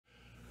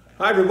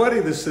Hi everybody,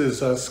 this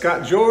is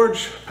Scott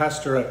George,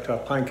 pastor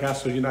at Pine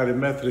Castle United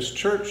Methodist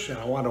Church, and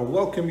I want to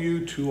welcome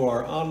you to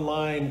our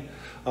online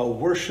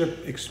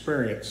worship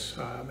experience.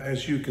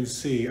 As you can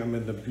see, I'm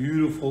in the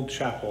beautiful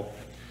chapel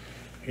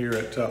here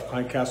at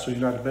Pine Castle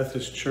United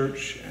Methodist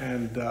Church,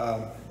 and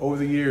over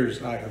the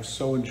years I have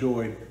so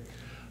enjoyed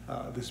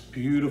this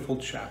beautiful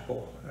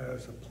chapel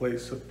as a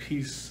place of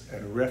peace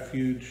and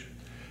refuge,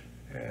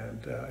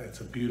 and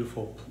it's a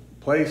beautiful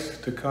place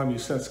to come. You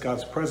sense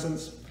God's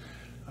presence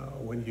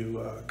when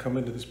you come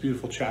into this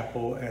beautiful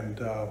chapel,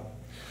 and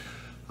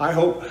I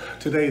hope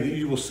today that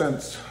you will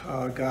sense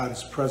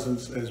God's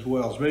presence as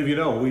well. As many of you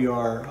know, we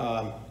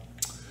are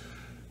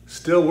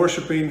still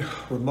worshiping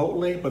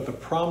remotely, but the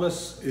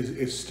promise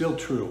is still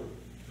true,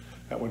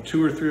 that when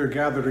two or three are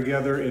gathered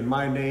together in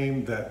my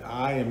name, that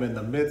I am in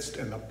the midst,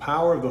 and the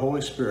power of the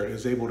Holy Spirit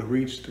is able to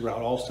reach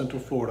throughout all Central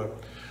Florida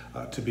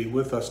to be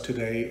with us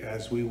today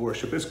as we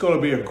worship. It's going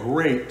to be a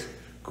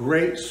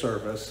great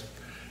service.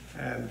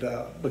 And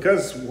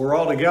because we're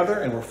all together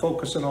and we're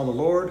focusing on the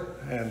Lord,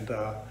 and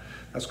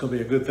that's going to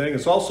be a good thing.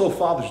 It's also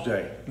Father's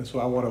Day, and so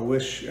I want to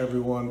wish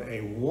everyone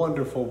a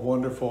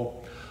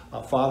wonderful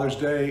Father's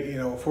Day. You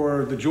know,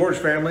 for the George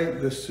family,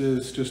 this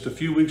is just a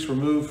few weeks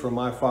removed from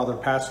my father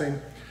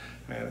passing,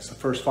 and it's the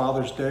first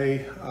Father's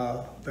Day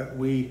that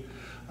we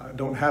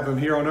don't have him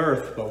here on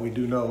earth, but we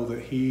do know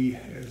that he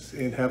is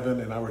in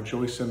heaven, and I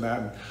rejoice in that.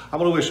 And I'm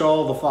going to wish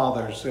all the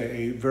fathers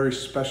a very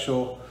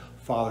special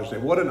Father's Day.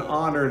 What an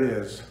honor it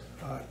is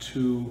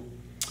to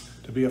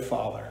be a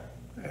father,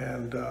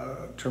 and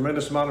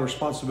tremendous amount of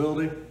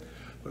responsibility,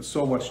 but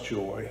so much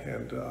joy.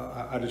 And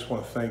I just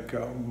want to thank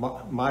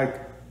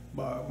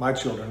my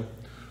children,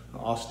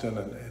 Austin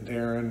and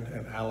Aaron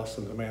and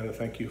Allison and Amanda.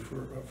 Thank you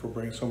for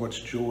bringing so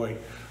much joy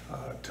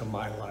to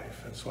my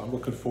life. And so I'm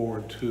looking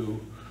forward to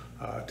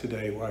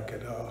today, where I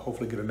could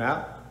hopefully get a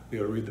nap, be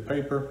able to read the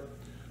paper,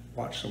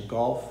 watch some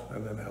golf,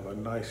 and then have a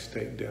nice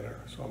steak dinner.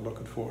 So I'm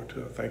looking forward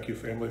to it. Thank you,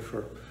 family,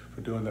 for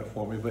doing that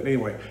for me. But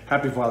anyway,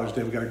 happy Father's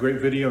Day. We've got a great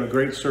video and a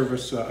great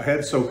service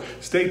ahead. So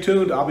stay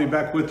tuned. I'll be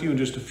back with you in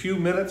just a few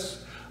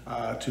minutes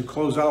to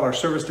close out our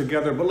service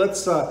together. But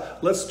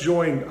let's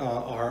join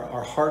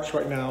our hearts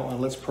right now, and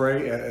let's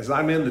pray. As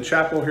I'm in the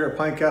chapel here at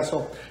Pine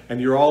Castle,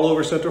 and you're all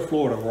over Central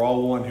Florida, we're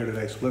all one here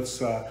today.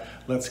 So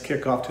let's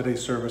kick off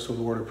today's service with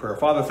a word of prayer.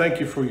 Father, thank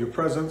you for your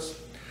presence.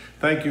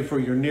 Thank you for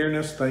your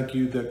nearness. Thank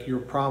you that your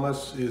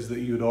promise is that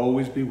you'd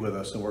always be with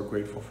us, and we're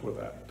grateful for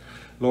that.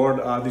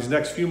 Lord, these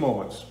next few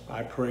moments,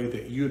 I pray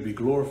that you'd be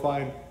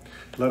glorified.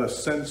 Let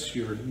us sense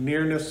your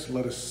nearness.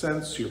 Let us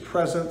sense your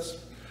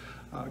presence.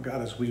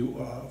 God, as we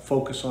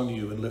focus on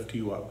you and lift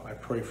you up, I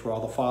pray for all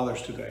the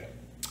fathers today,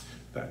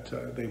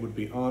 that they would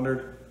be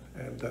honored,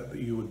 and that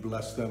you would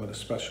bless them in a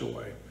special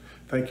way.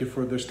 Thank you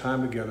for this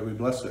time together. We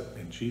bless it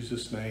in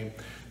Jesus' name.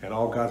 And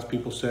all God's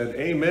people said,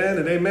 amen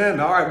and amen.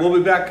 All right, we'll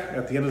be back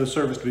at the end of the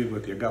service to be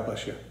with you. God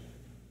bless you.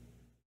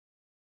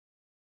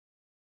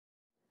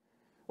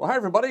 Well, hi,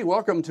 everybody.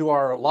 Welcome to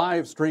our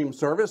live stream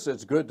service.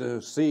 It's good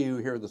to see you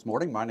here this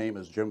morning. My name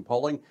is Jim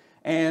Poling,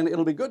 and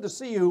it'll be good to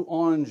see you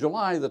on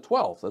July the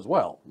 12th as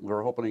well.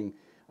 We're opening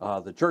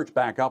the church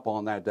back up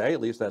on that day. At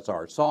least that's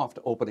our soft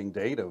opening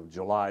date of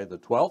July the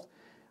 12th.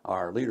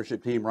 Our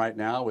leadership team right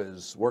now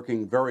is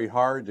working very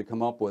hard to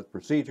come up with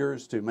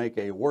procedures to make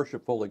a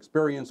worshipful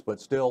experience, but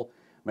still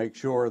make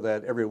sure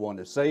that everyone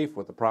is safe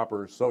with the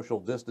proper social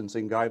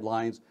distancing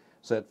guidelines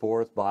set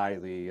forth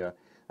by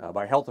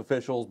by health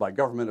officials, by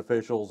government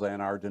officials,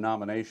 and our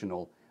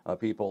denominational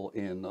people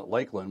in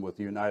Lakeland with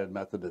the United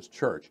Methodist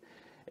Church.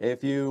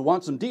 If you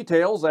want some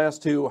details as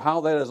to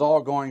how that is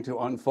all going to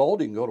unfold,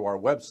 you can go to our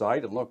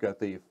website and look at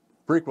the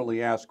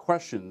frequently asked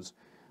questions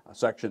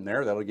section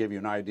there. That'll give you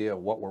an idea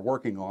of what we're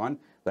working on.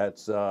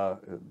 That's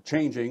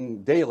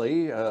changing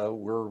daily.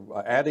 We're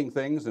adding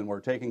things and we're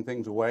taking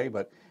things away,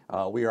 but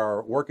we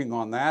are working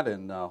on that,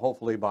 and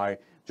hopefully by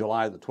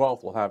July the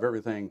 12th we'll have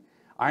everything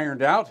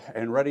ironed out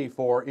and ready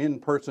for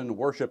in-person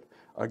worship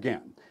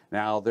again.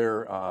 Now,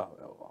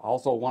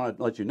 also want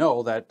to let you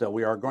know that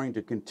we are going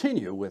to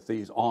continue with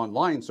these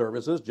online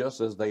services just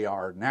as they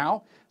are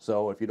now.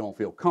 So if you don't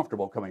feel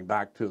comfortable coming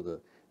back to the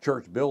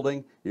church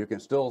building, you can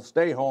still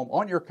stay home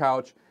on your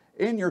couch,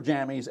 in your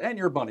jammies and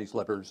your bunny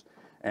slippers,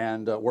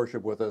 and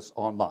worship with us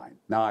online.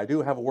 Now, I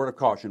do have a word of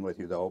caution with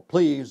you, though.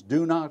 Please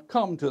do not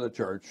come to the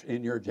church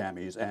in your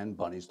jammies and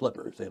bunny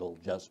slippers. It'll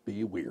just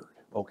be weird,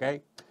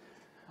 okay?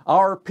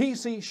 Our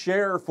PC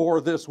share for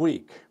this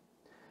week: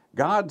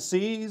 God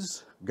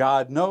sees,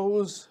 God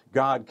knows,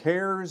 God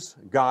cares,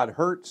 God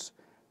hurts,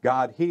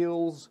 God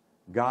heals,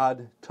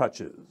 God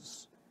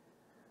touches.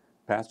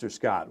 Pastor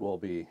Scott will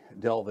be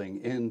delving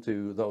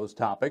into those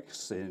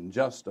topics in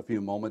just a few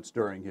moments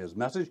during his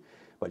message,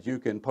 but you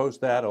can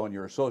post that on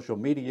your social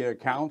media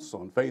accounts,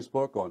 on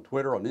Facebook, on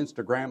Twitter, on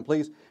Instagram.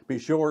 Please be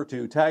sure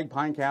to tag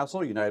Pine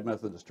Castle United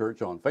Methodist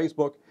Church on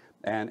Facebook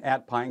and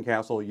at Pine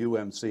Castle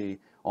UMC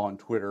on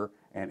Twitter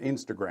and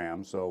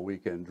Instagram, so we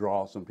can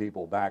draw some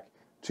people back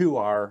to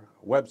our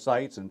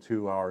websites and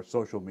to our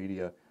social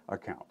media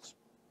accounts.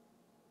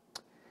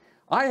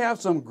 I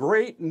have some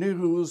great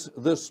news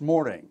this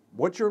morning.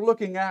 what you're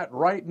looking at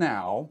right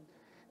now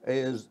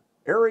is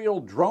aerial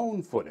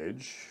drone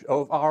footage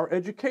of our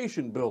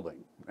education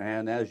building.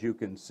 And as you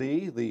can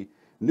see, the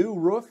new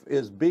roof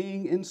is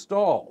being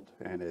installed,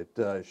 and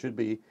it should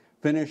be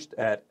finished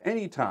at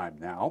any time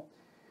now.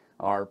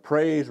 Our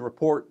praise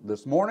report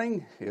this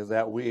morning is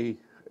that we,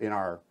 in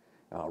our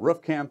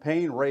roof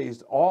campaign,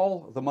 raised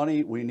all the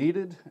money we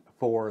needed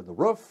for the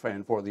roof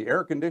and for the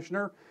air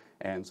conditioner,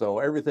 and so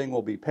everything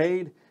will be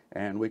paid,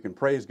 and we can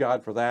praise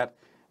God for that.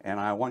 And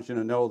I want you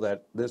to know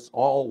that this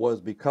all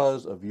was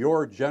because of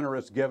your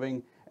generous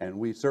giving, and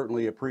we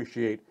certainly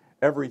appreciate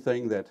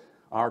everything that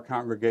our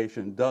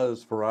congregation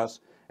does for us.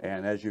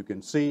 And as you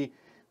can see,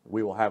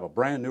 we will have a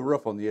brand new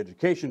roof on the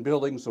education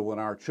building, so when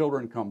our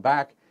children come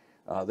back,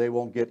 they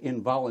won't get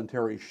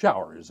involuntary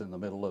showers in the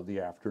middle of the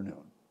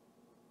afternoon.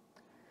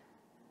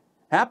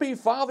 Happy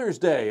Father's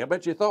Day. I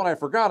bet you thought I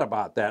forgot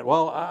about that.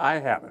 Well, I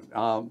haven't.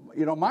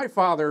 You know, my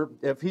father,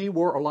 if he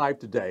were alive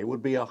today,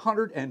 would be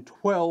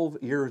 112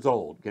 years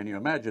old. Can you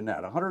imagine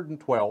that?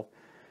 112.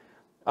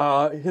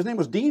 His name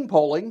was Dean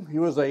Poling. He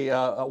was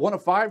one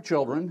of 5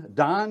 children: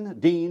 Don,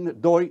 Dean,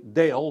 Doit,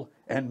 Dale,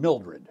 and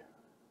Mildred.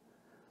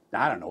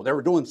 I don't know. They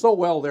were doing so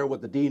well there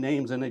with the D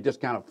names, and they just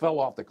kind of fell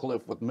off the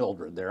cliff with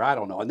Mildred there. I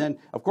don't know. And then,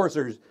 of course,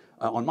 there's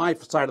on my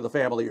side of the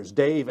family, there's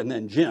Dave and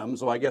then Jim.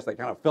 So I guess they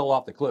kind of fell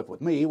off the cliff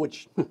with me,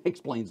 which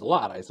explains a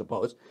lot, I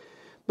suppose.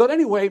 But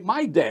anyway,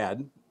 my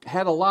dad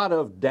had a lot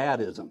of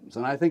dadisms,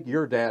 and I think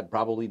your dad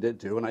probably did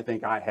too, and I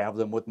think I have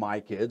them with my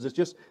kids. It's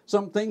just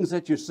some things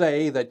that you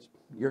say that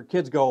your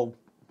kids go,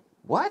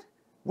 "What?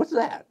 What's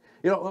that?"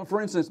 You know,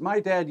 for instance, my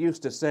dad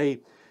used to say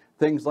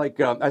things like,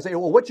 I say,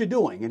 "Well, what you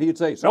doing?" And he'd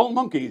say, "Selling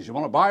monkeys. You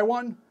want to buy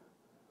one?"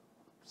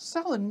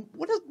 Selling?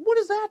 What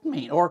does that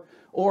mean? Or,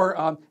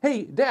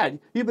 "Hey, Dad,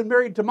 you've been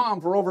married to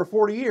Mom for over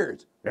 40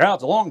 years. "Yeah,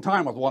 it's a long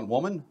time with one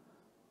woman."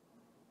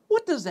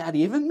 What does that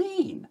even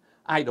mean?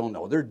 I don't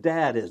know. They're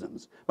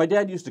dadisms. My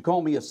dad used to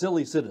call me a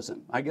silly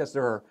citizen. I guess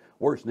there are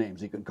worse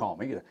names he could call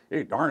me.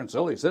 "Hey, darn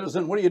silly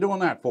citizen, what are you doing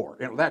that for?"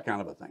 You know, that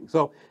kind of a thing.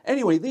 So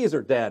anyway, these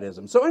are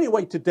dadisms. So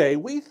anyway, today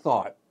we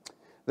thought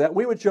that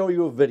we would show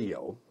you a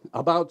video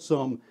about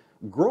some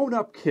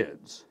grown-up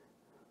kids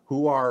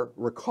who are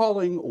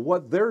recalling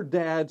what their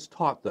dads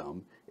taught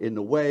them in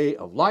the way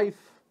of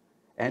life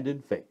and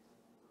in faith.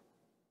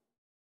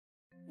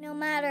 No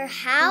matter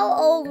how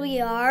old we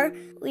are,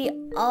 we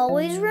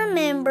always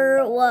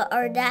remember what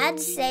our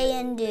dads say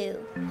and do.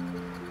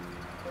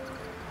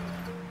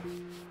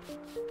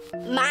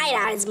 My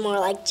dad is more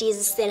like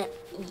Jesus than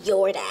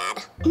your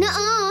dad.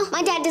 Nuh-uh.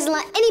 My dad doesn't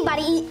let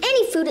anybody eat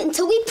any food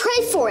until we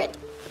pray for it.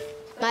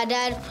 My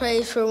dad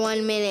prays for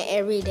 1 minute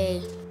every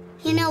day.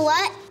 You know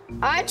what?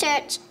 Our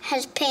church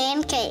has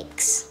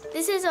pancakes.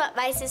 This is what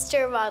my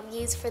sister and mom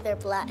use for their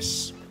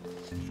blush.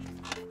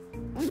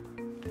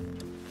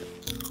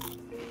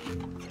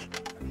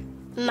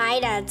 My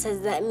dad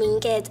says that mean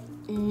kids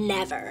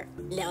never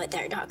know what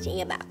they're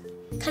talking about,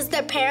 because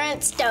their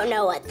parents don't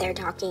know what they're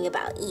talking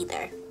about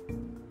either.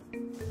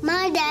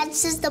 My dad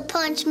says to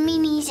punch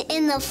meanies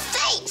in the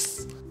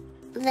face.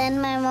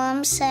 Then my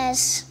mom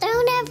says,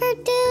 "Don't ever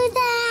do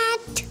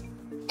that."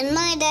 And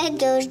my dad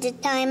goes to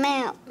time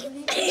out.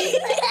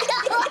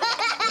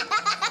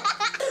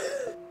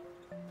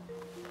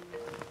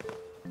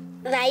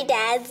 My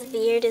dad's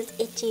beard is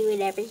itchy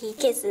whenever he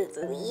kisses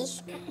me.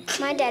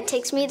 My dad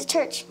takes me to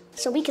church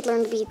so we could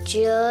learn to be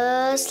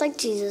just like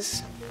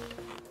Jesus.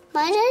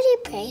 My daddy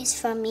prays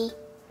for me.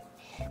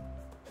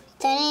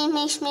 Then he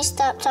makes me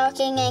stop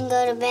talking and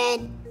go to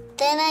bed.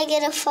 Then I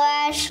get a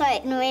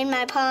flashlight and read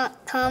my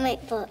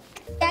comic book.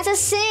 That's a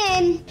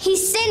sin.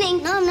 He's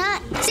sinning. No, I'm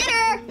not.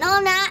 Sinner. No,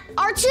 I'm not.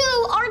 R2,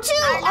 R2,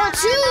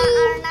 R2.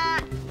 I'm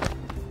not.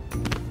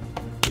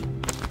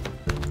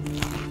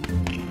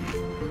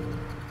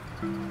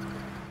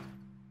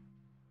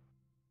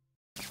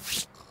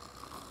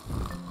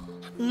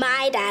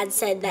 My dad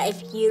said that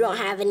if you don't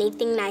have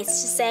anything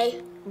nice to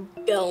say,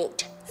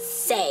 don't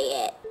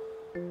say it.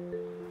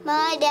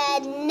 My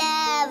dad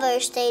never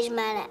stays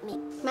mad at me.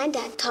 My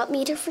dad taught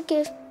me to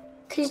forgive,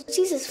 because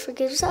Jesus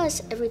forgives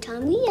us every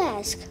time we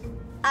ask.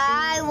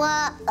 I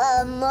want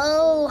a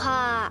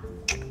mohawk.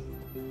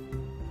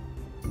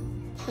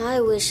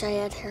 I wish I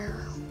had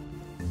hair.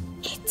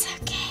 It's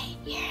okay.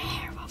 Your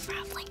hair will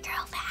probably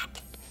grow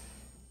back.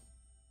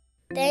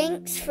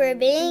 Thanks for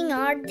being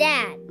our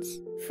dads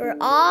for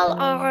all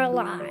our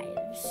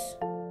lives.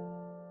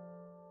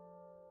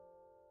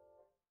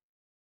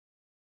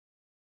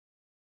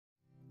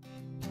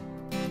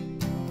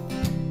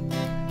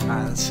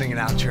 Let's sing it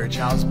out, church.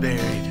 I was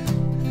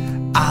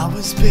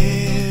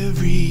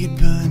buried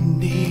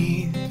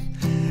beneath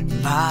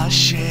my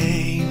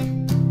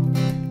shame.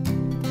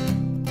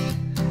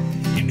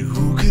 And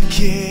who could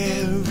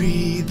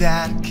carry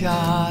that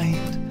kind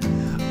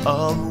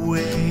of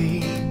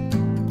weight?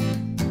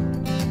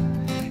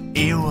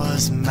 It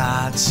was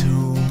my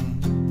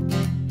tomb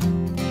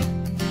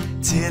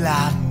till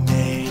I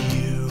met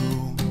you.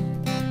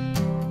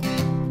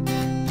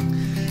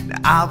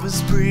 I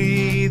was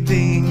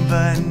breathing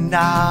but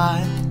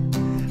not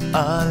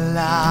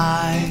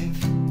alive.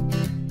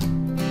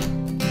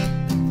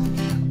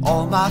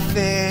 all my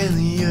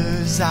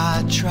failures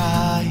I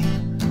tried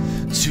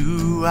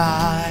to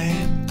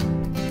hide.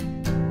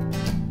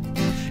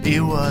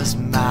 It was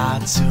my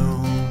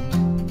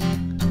tomb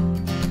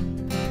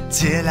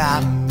till I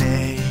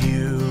met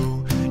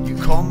you. You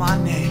called my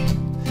name,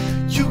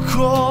 you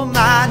called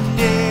my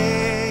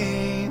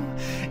name,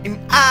 and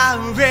I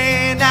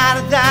ran out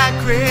of that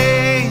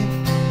grave,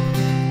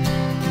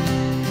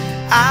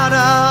 out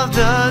of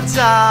the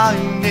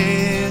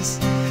darkness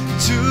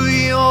to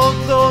your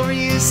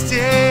glorious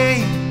day.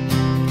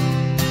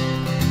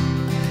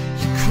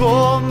 You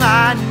called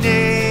my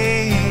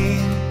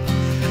name,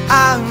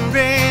 I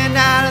ran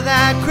out of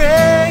that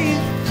grave,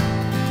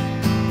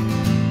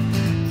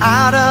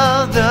 out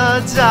of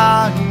the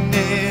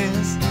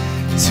darkness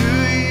to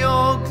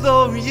your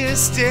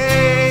glorious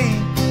day.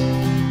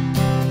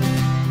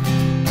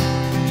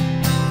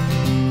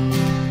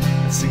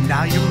 Sing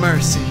now your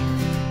mercy,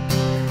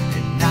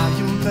 and now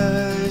your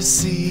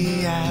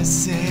mercy has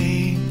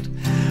saved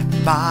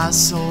my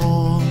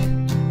soul,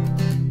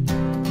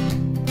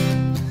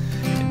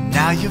 and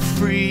now your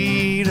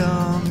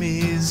freedom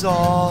is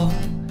all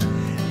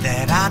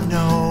that I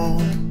know.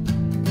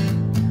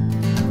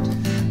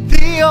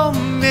 The old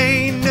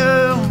me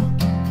knew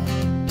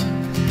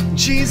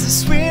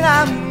Jesus when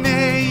I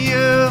met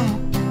you.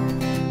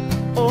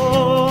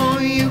 Oh,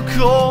 you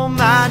called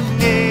my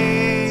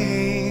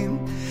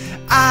name,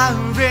 I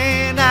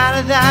ran out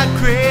of that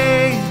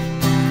grave,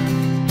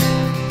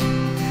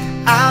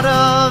 out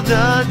of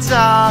the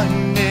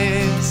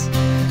darkness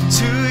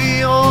to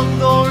your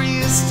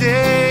glorious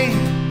day.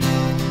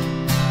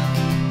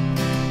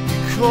 You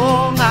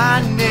called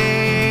my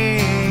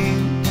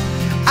name,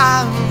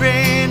 I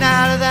ran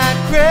out of that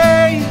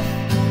grave,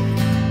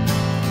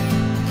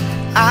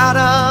 out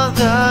of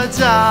the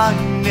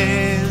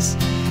darkness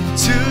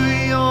to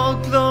your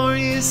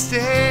glorious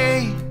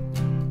day.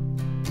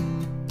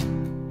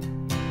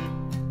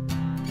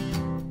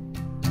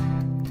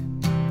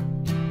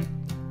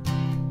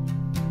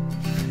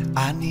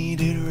 I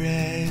needed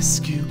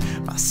rescue,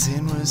 my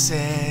sin was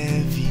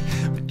heavy,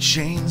 but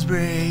chains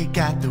break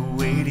at the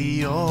weight of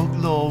your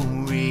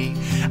glory.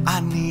 I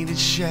needed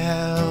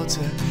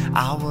shelter,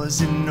 I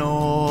was an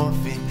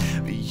orphan,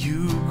 but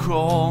you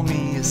called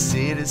me a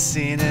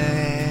citizen of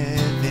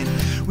heaven.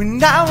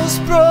 When I was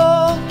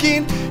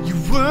broken, you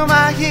were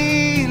my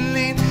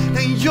healing,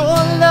 and your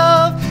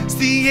love is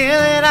the air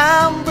that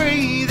I'm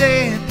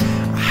breathing.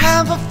 I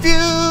have a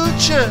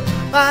future,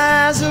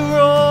 my eyes are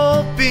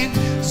open,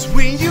 'cause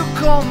when you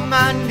call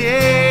my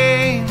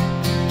name,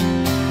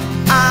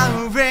 I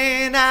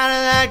ran out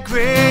of that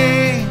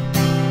grave,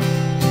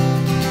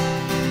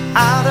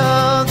 out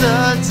of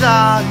the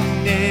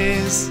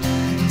darkness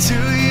to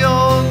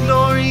your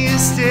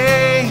glorious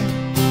day.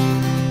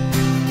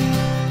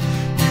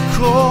 You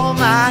call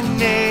my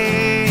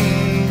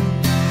name,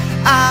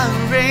 I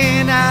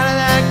ran out of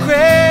that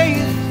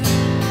grave,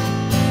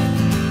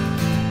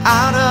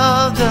 out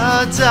of the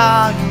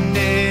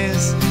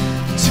darkness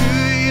to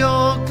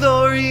your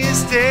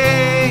glorious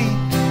day.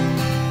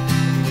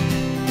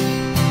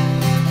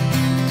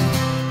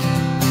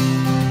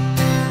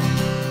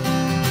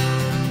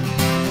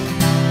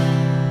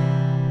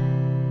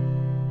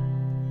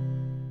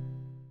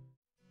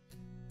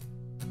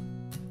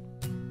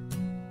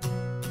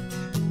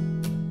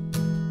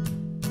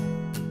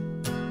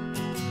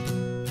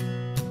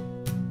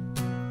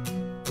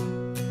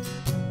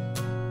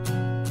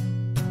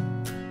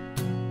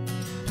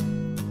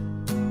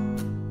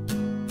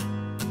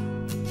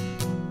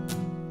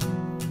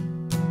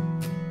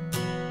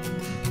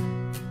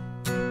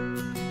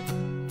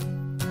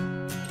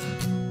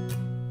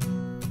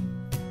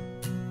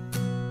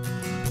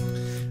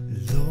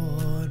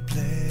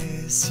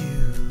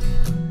 You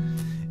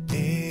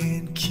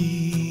and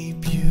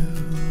keep you,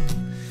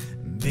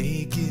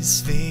 make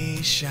his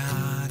face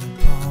shine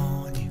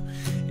upon you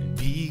and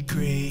be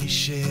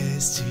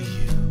gracious to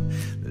you.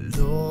 The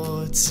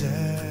Lord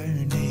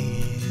turn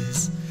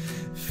his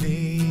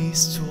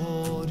face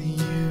toward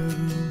you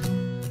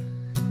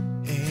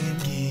and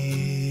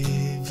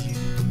give you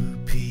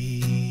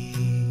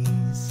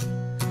peace.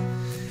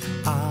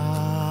 Amen.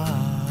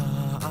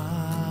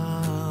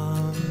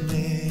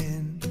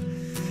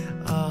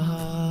 Amen.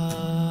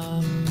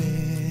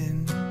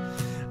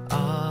 Amen.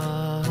 Amen.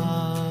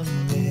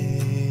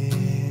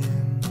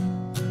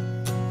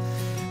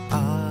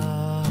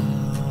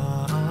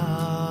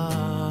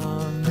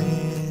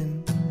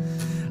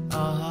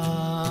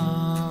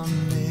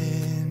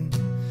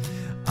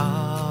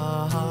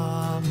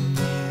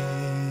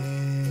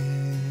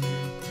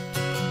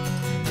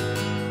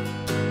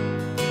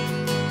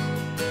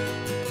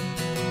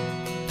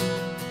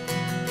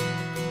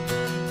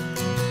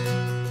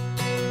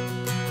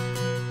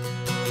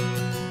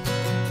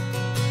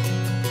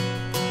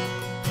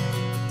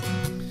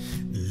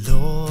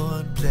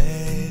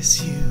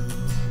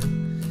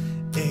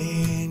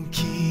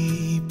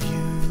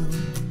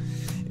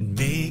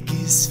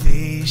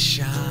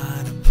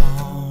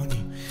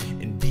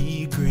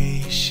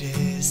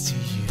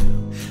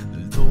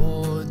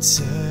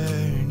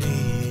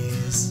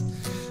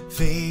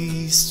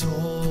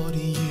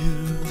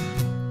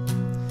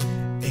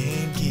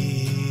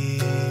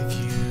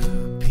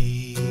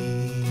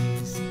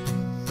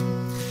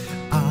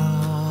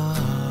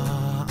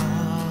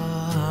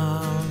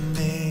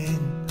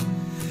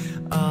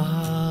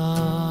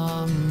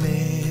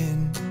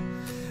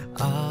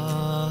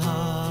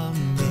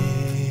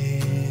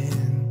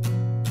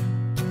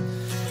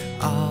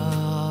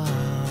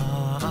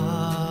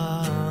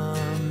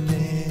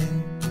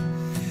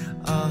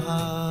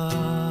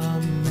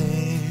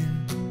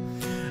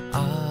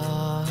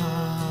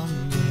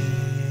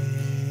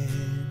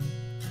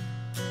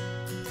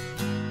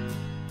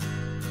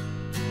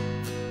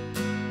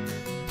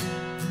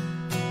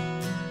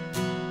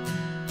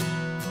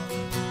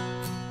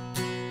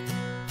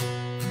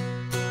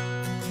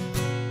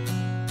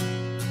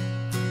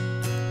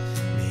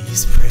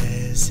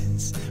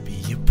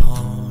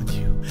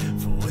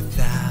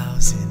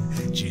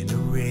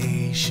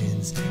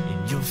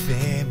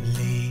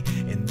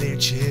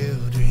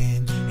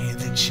 children, and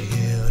the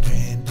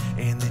children,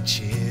 and the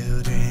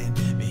children.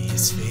 May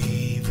his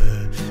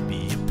favor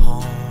be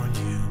upon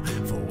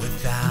you for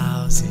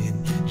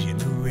 1,000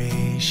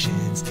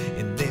 generations,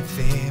 and their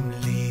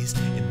families,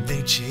 and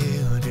their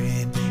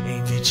children,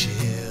 and your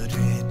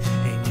children,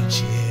 and your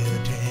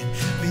children.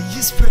 May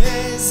his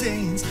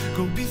presence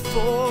go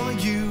before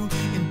you,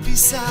 and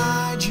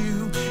beside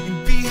you,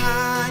 and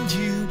behind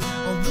you,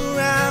 all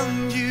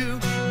around you,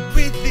 and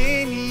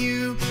within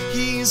you.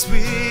 He is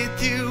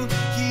with you,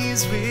 he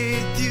is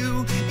with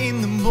you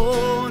in the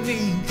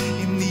morning,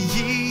 in the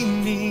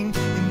evening,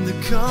 in the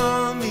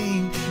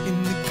coming, in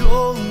the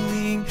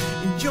going,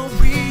 in your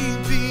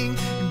weeping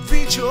and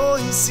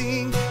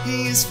rejoicing.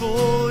 He is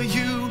for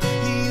you,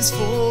 he is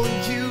for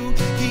you,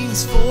 he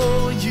is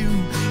for you,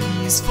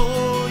 he is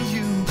for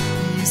you,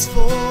 he is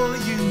for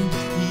you,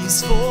 he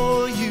is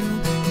for you,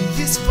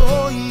 he is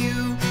for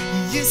you,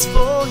 he is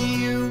for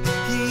you,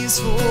 he is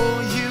for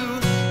you.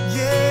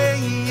 Yeah,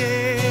 yeah.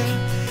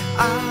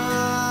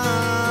 Amen.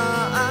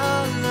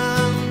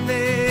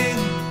 Amen.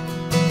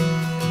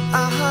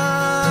 Amen.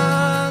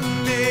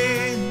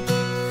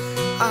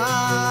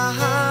 Amen.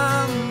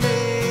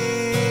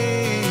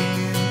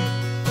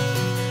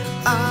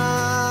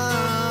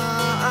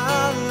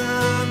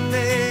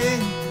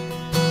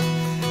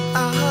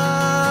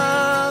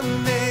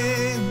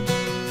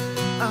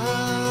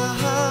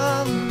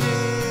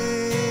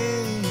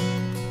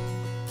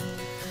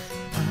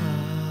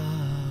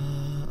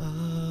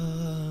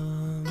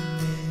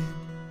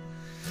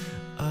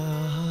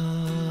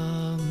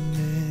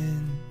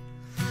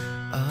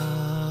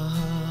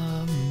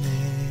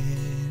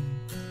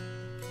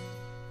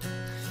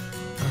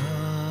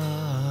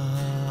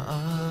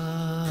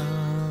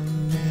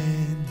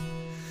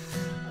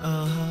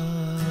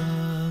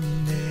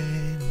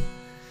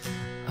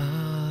 Amen.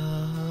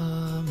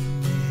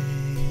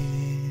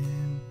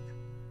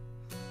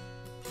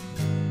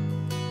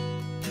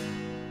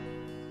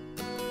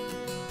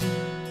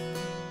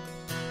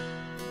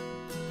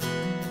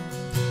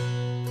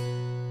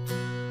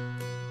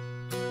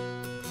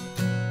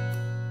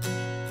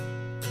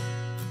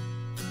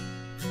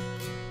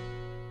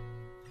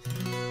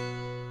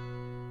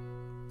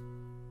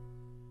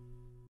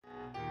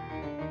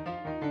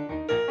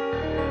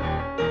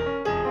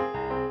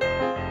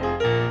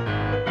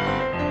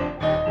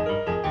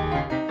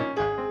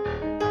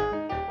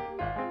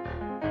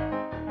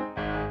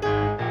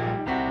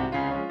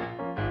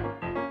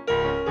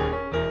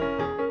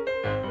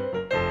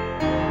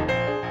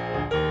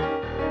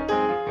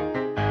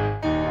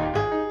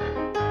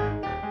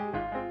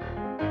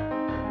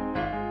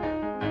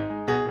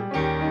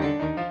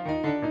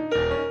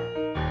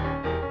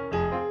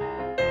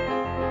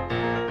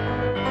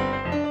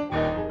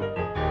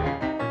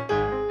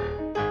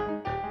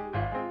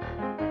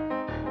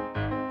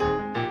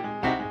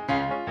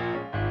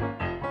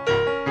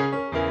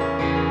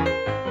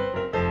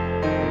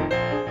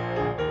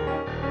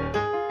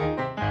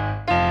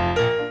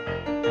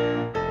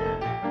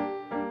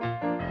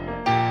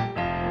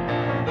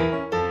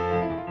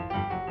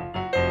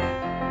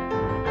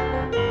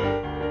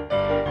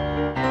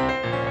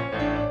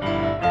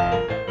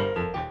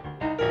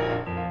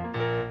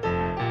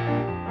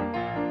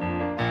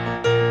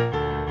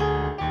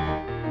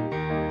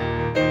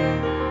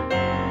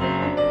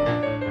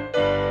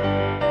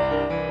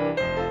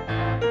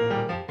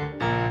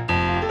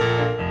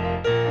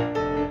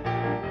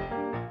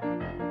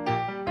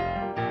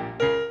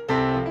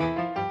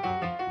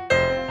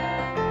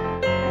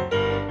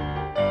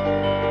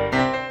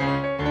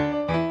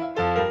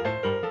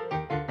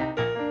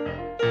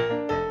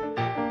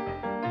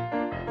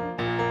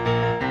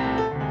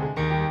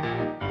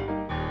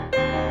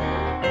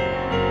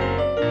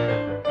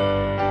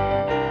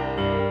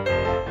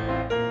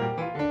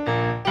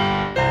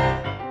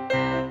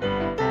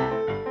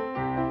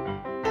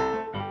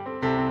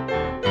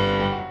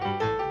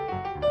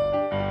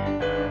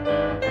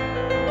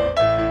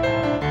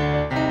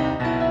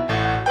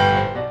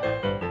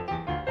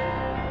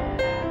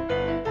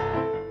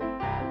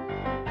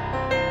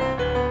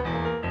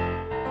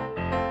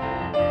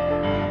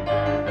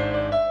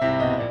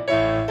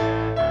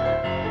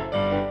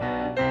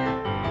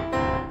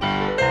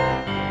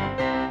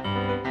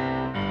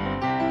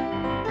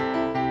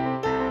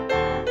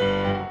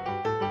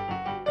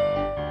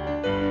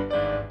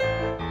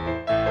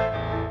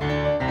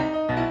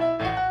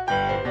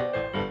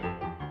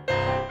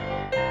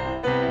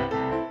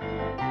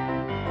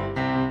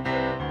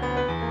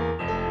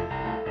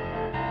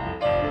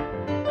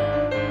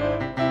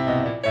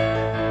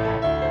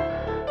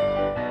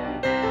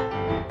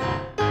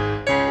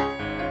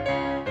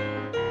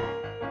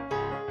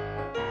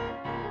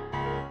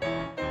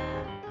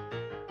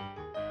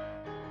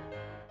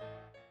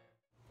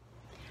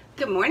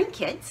 Good morning,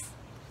 kids.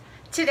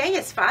 Today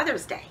is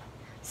Father's Day,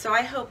 so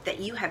I hope that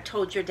you have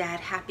told your dad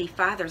Happy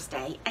Father's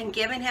Day and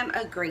given him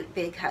a great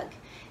big hug.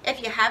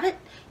 If you haven't,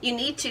 you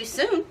need to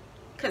soon,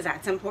 because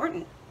that's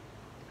important.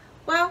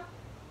 Well,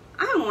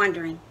 I'm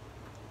wondering,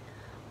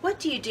 what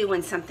do you do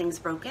when something's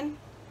broken?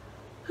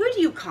 Who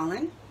do you call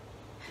in?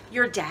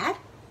 Your dad?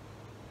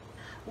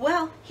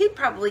 Well, he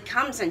probably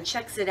comes and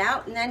checks it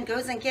out and then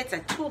goes and gets a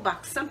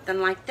toolbox,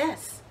 something like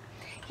this.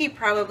 He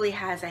probably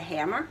has a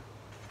hammer,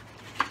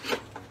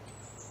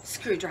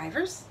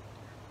 screwdrivers,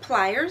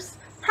 pliers,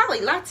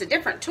 probably lots of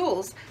different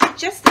tools,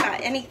 just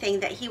about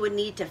anything that he would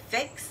need to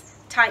fix,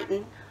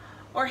 tighten,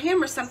 or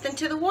hammer something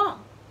to the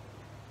wall.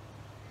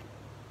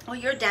 Well,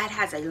 your dad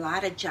has a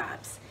lot of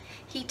jobs.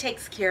 He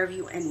takes care of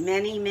you in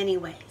many, many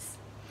ways.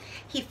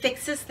 He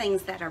fixes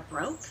things that are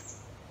broke.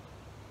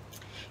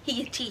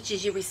 He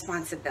teaches you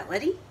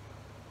responsibility.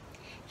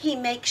 He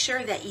makes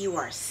sure that you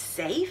are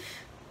safe.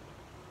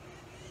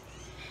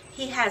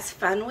 He has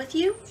fun with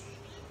you,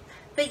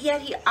 but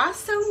yet he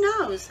also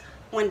knows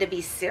when to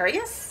be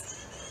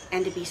serious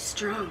and to be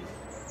strong.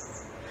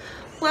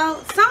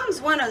 Well,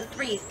 Psalms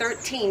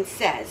 103:13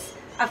 says,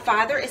 "A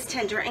father is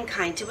tender and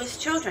kind to his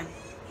children."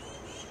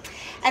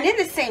 And in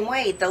the same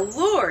way, the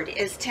Lord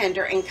is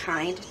tender and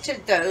kind to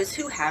those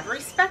who have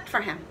respect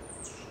for him.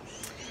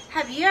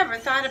 Have you ever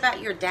thought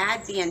about your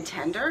dad being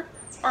tender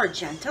or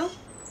gentle?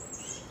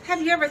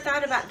 Have you ever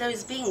thought about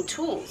those being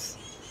tools?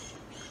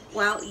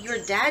 Well, your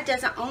dad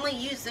doesn't only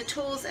use the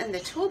tools in the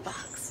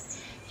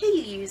toolbox.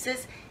 He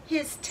uses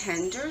his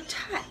tender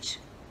touch.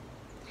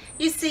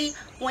 You see,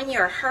 when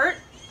you're hurt,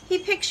 he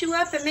picks you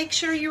up and makes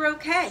sure you're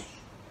okay.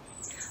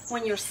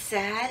 When you're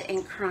sad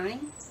and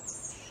crying,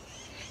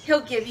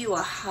 he'll give you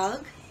a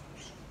hug.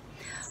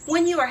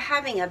 When you are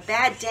having a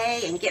bad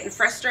day and getting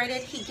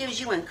frustrated, he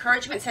gives you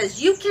encouragement,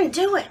 says, "You can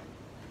do it."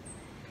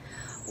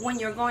 When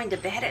you're going to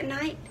bed at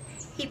night,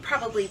 he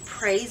probably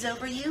prays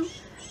over you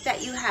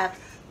that you have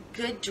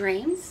good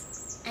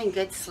dreams and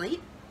good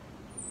sleep.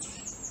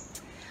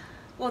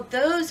 Well,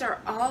 those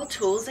are all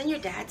tools in your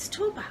dad's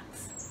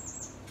toolbox.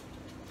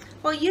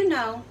 Well, you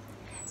know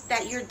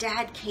that your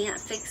dad can't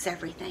fix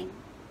everything.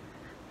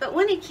 But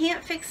when he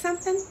can't fix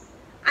something,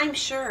 I'm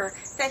sure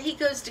that he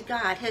goes to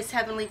God, his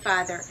Heavenly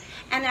Father,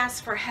 and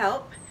asks for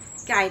help,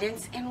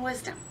 guidance, and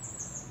wisdom.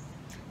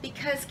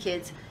 Because,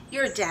 kids,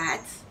 your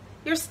dads,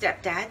 your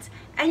stepdads,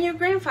 and your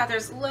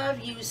grandfathers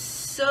love you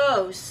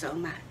so, so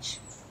much.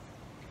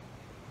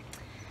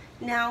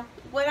 Now,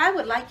 what I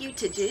would like you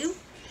to do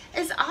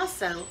is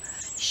also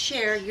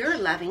share your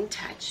loving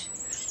touch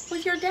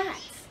with your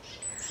dads.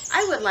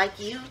 I would like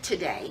you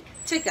today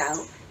to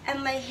go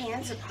and lay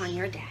hands upon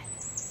your dad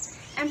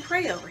and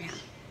pray over him.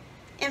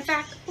 In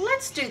fact,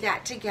 let's do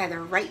that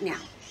together right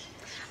now.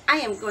 I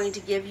am going to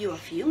give you a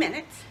few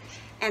minutes,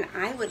 and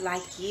I would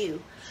like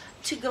you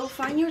to go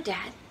find your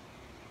dad,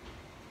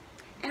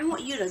 and I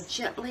want you to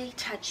gently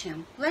touch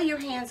him. Lay your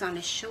hands on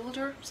his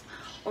shoulders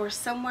or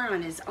somewhere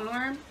on his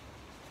arm,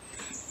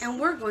 and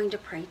we're going to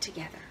pray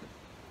together.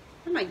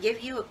 I'm going to give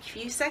you a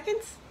few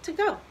seconds to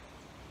go.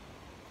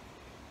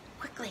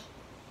 Quickly.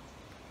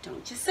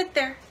 Don't just sit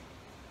there.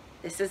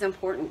 This is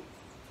important.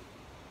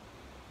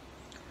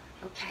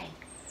 Okay.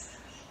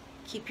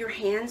 Keep your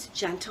hands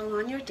gentle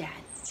on your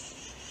dad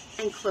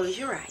and close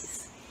your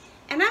eyes.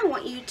 And I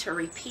want you to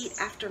repeat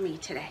after me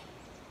today.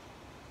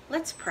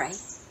 Let's pray.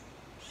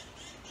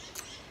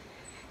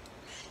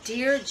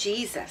 Dear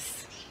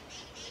Jesus,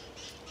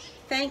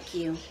 thank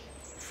you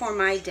for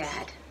my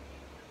dad.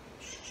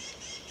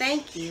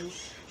 Thank you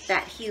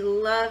that he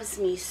loves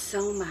me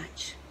so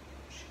much.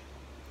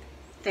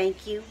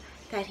 Thank you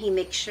that he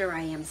makes sure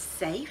I am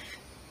safe.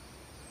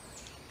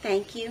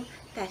 Thank you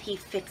that he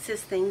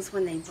fixes things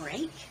when they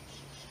break.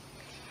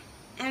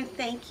 And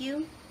thank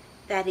you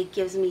that he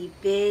gives me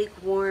big,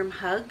 warm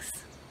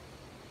hugs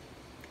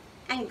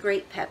and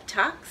great pep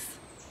talks.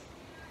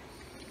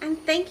 And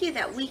thank you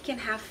that we can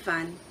have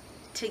fun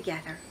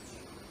together.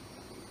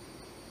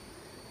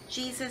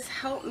 Jesus,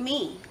 help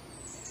me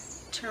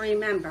to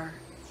remember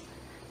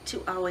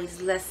to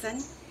always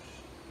listen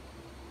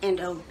and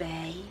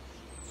obey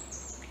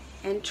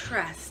and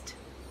trust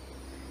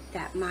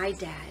that my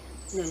dad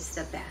knows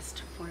the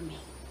best for me.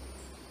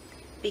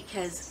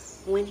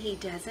 Because when he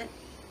doesn't,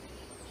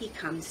 he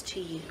comes to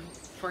you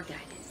for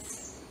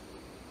guidance.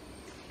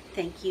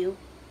 Thank you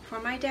for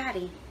my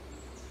daddy.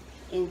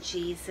 In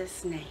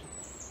Jesus' name,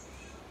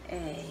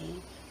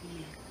 amen.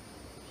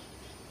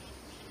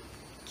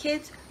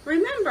 Kids,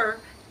 remember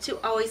to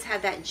always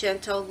have that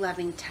gentle,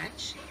 loving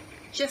touch,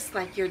 just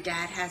like your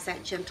dad has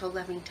that gentle,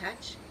 loving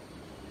touch.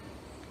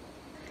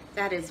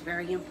 That is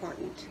very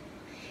important.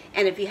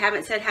 And if you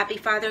haven't said Happy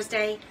Father's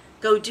Day,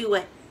 go do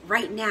it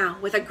right now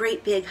with a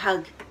great big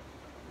hug.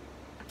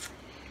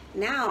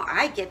 Now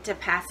I get to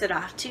pass it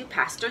off to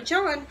Pastor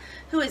John,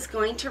 who is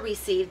going to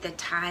receive the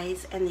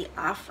tithes and the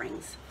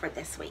offerings for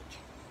this week.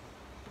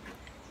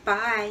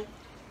 Bye.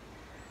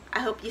 I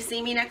hope you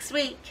see me next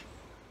week.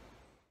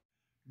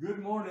 Good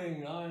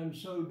morning. I am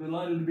so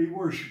delighted to be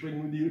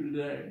worshiping with you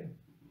today.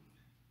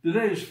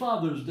 Today is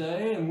Father's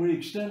Day, and we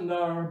extend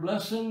our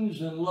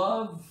blessings and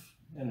love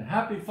and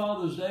happy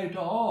Father's Day to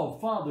all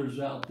fathers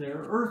out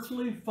there,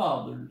 earthly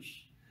fathers.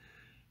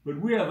 But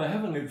we have a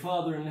heavenly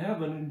Father in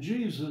heaven, and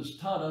Jesus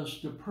taught us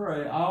to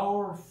pray,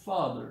 Our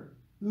Father,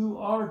 who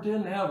art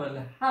in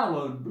heaven,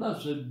 hallowed,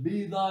 blessed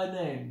be thy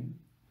name.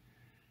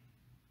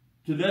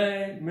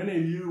 Today, many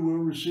of you will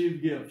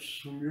receive gifts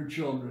from your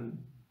children.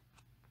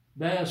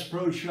 Bass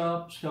Pro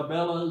Shops,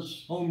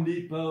 Cabela's, Home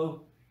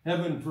Depot,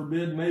 heaven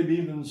forbid, maybe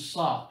even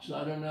socks,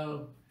 I don't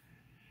know.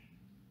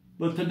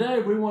 But today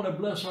we want to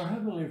bless our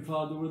Heavenly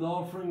Father with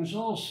offerings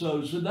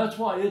also. So that's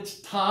why it's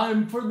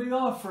time for the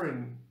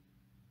offering.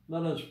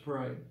 Let us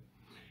pray.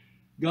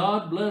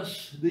 God,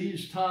 bless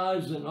these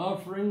tithes and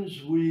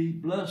offerings. We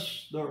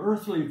bless the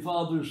earthly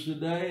fathers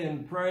today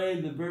and pray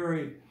the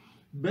very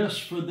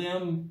best for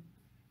them,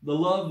 the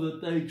love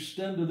that they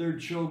extend to their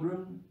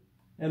children,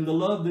 and the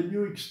love that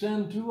you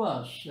extend to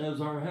us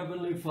as our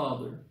Heavenly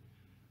Father.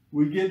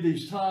 We give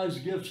these tithes,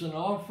 gifts, and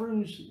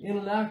offerings in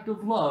an act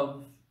of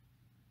love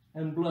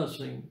and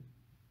blessing.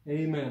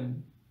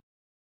 Amen.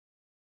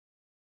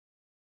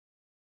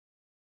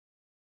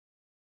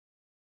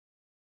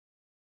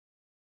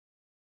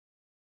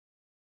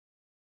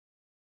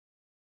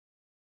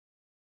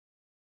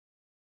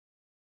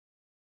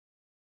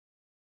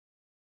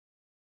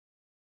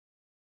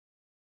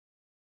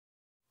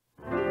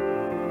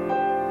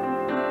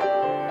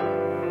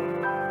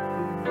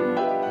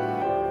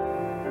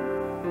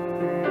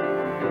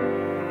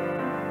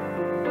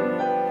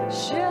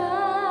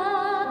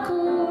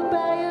 Shackled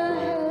by a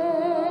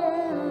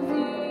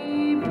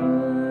heavy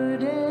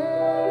burden,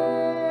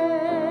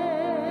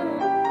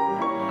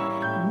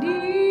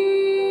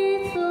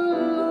 'neath a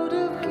load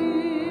of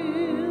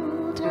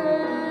guilt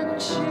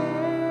and shame,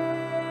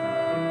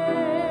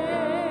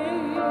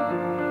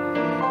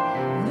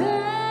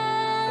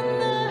 then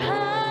the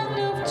hand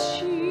of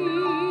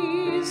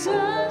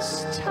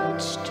Jesus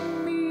touched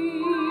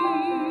me,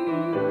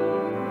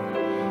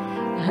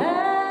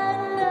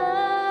 and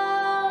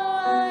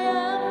now I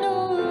am no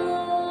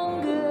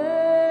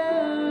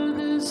longer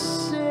the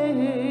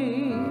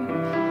same.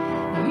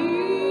 He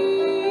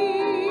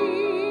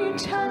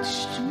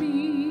touched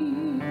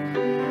me.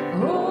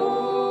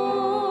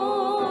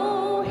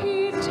 Oh,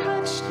 he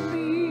touched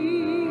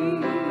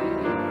me.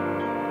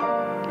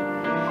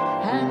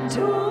 And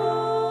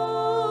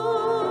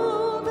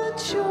oh, the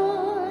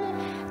joy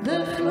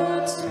that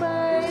floods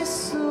my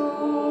soul.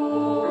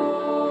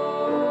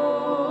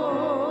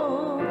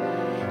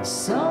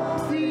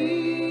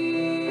 Something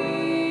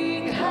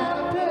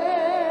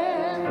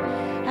happened,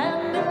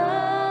 and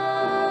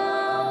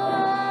now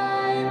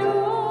I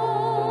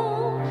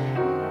know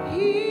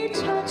he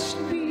touched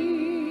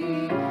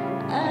me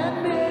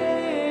and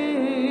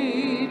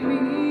made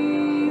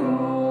me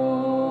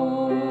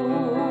whole.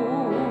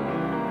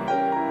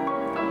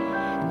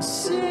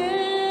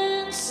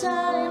 Since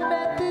I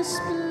met this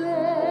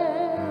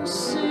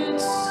blessed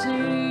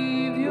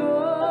Savior,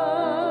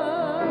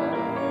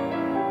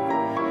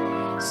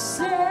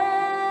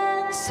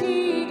 since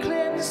he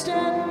cleansed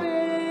and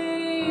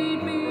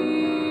made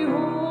me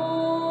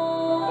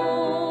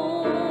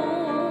whole,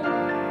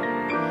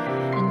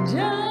 and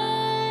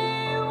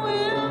I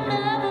will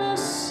never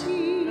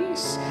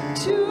cease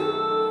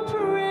to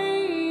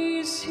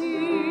praise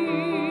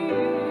him,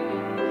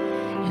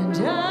 and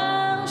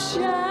I'll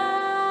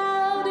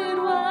shout it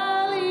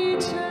while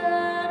eternity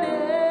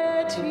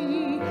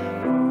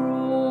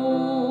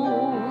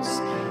rolls.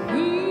 He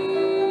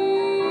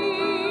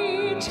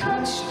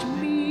touched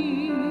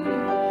me.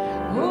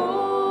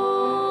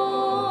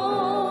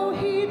 Oh,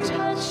 he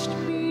touched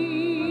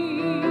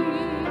me.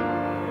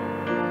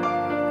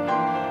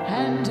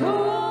 And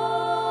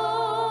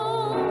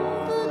oh,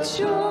 the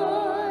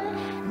joy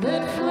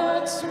that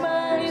floods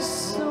my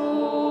soul.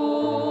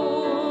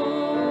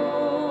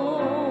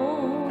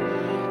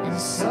 And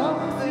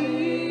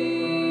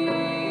something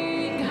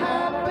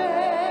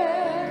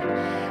happened,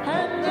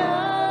 and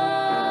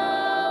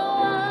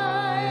now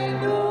I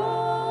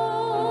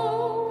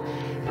know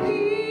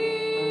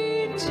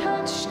he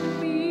touched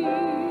me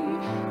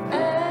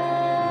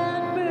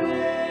and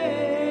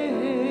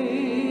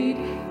made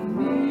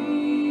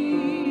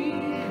me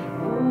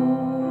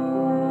whole.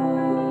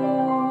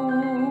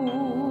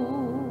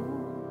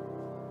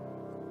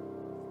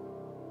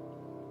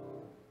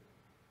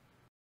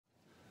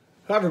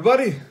 Hi,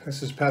 everybody.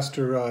 This is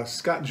Pastor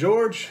Scott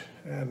George,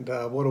 and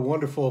what a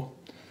wonderful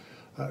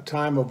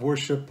time of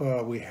worship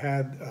we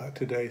had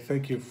today.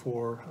 Thank you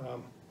for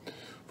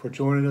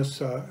joining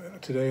us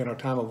today in our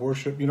time of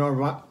worship. You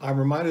know, I'm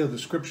reminded of the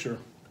scripture,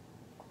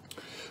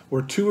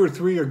 where 2 or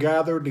 3 are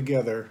gathered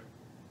together,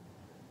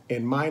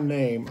 in my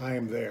name I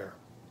am there.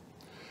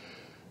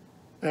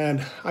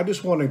 And I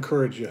just want to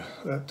encourage you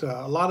that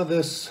a lot of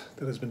this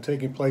that has been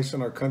taking place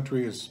in our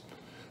country is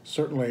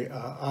certainly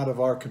out of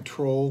our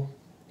control.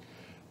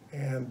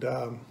 And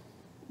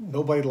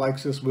nobody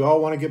likes this. We all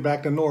want to get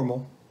back to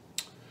normal.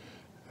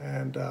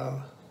 And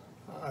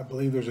I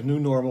believe there's a new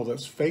normal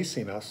that's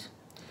facing us.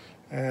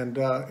 And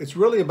it's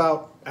really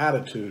about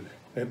attitude,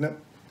 isn't it?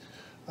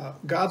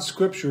 God's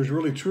scripture is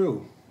really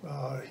true.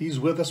 He's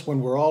with us when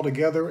we're all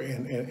together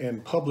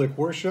in public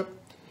worship,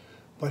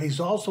 but he's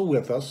also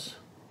with us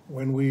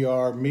when we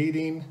are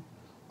meeting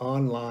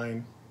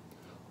online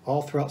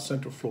all throughout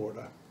Central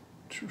Florida.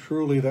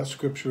 Truly, that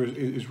scripture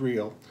is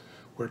real.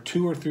 Where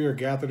 2 or 3 are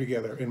gathered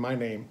together in my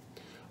name,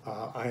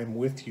 I am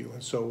with you.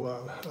 And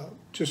so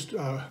just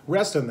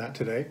rest in that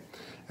today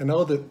and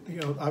know that,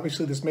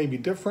 obviously this may be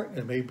different.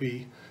 It may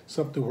be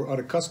something we're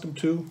unaccustomed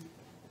to,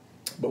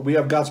 but we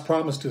have God's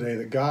promise today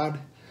that God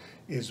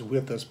is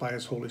with us by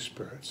his Holy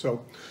Spirit.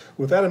 So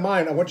with that in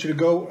mind, I want you to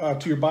go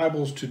to your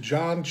Bibles to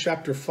John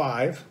chapter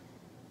 5,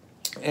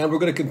 and we're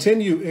going to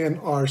continue in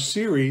our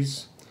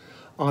series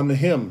on the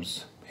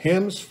hymns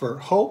for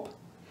hope,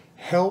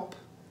 help,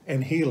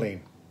 and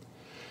healing.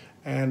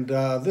 And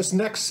this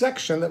next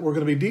section that we're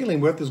going to be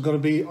dealing with is going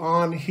to be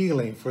on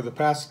healing. For the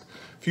past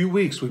few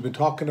weeks, we've been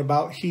talking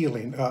about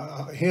healing,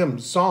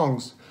 hymns,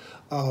 songs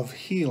of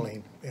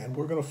healing. And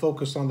we're going to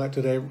focus on that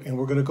today. And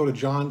we're going to go to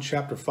John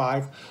chapter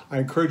 5. I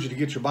encourage you to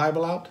get your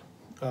Bible out.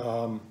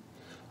 I'm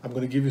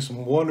going to give you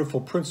some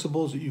wonderful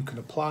principles that you can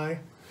apply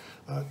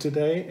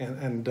today.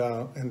 And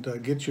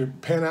get your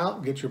pen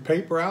out, get your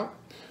paper out.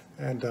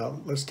 And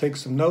let's take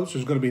some notes.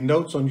 There's going to be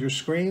notes on your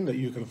screen that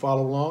you can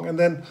follow along. And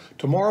then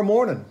tomorrow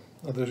morning,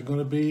 there's going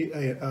to be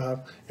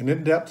an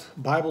in-depth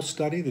Bible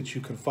study that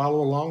you can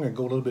follow along and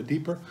go a little bit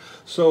deeper.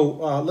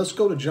 So let's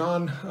go to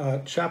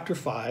John chapter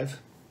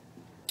 5.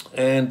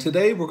 And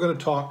today we're going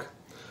to talk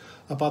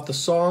about the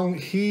song,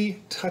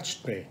 He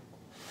Touched Me.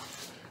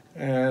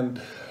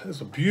 And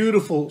it's a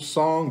beautiful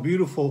song,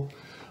 beautiful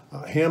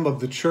hymn of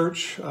the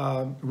church,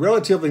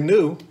 relatively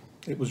new.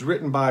 It was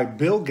written by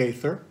Bill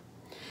Gaither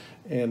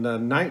in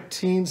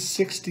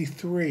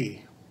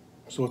 1963.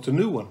 So it's a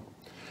new one.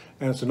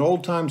 And it's an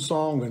old-time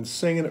song. Been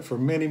singing it for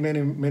many,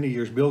 many, many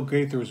years. Bill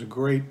Gaither is a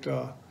great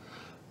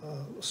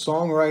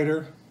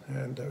songwriter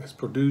and has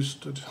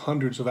produced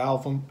hundreds of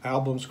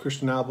albums,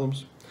 Christian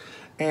albums.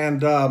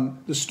 And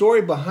the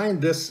story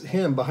behind this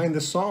hymn, behind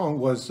this song,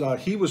 was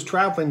he was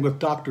traveling with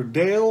Dr.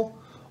 Dale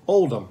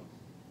Oldham.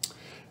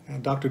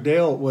 And Dr.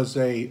 Dale was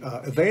a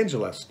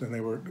evangelist, and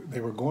they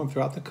were going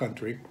throughout the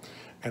country.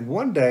 And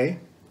one day,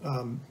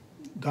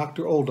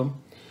 Dr.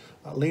 Oldham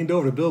leaned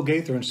over to Bill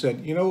Gaither and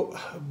said,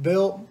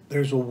 Bill,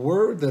 there's a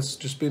word that's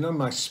just been on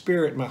my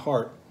spirit, my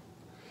heart,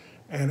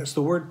 and it's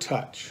the word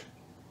touch.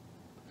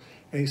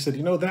 And he said,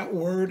 that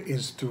word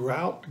is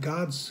throughout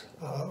God's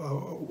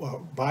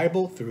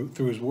Bible,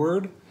 through his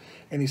word.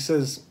 And he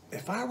says,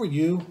 if I were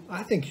you,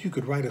 I think you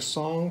could write a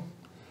song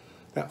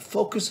that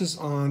focuses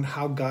on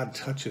how God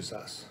touches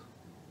us.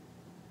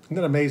 Isn't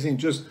that amazing?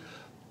 Just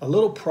a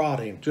little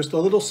prodding, just a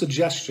little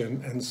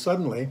suggestion, and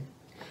suddenly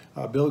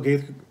Bill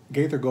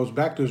Gaither goes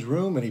back to his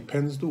room and he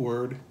pens the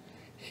word,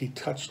 He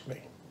Touched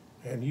Me.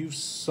 And you've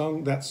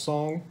sung that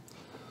song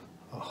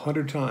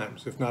 100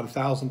 times, if not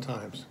 1,000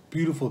 times.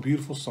 Beautiful,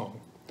 beautiful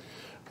song.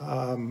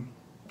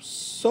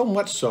 So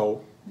much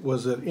so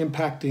was it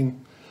impacting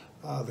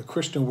the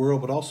Christian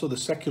world, but also the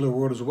secular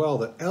world as well,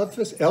 that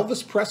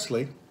Elvis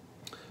Presley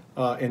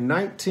in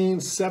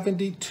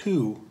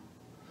 1972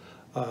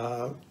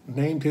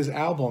 named his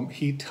album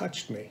He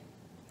Touched Me.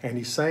 And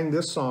he sang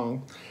this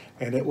song,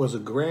 and it was a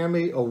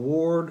Grammy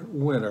Award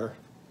winner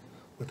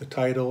with the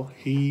title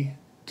He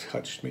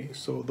Touched Me.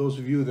 So those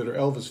of you that are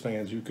Elvis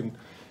fans, you can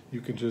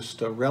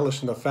just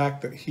relish in the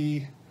fact that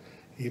he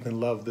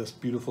even loved this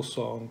beautiful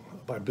song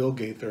by Bill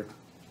Gaither,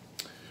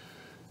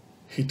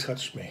 He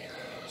Touched Me.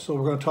 So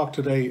we're going to talk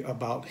today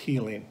about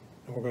healing,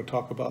 and we're going to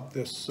talk about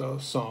this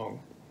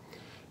song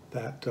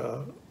that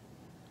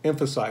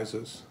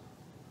emphasizes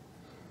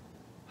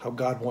how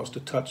God wants to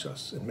touch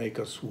us and make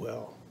us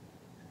well.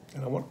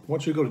 And I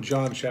want you to go to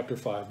John chapter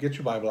 5. Get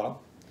your Bible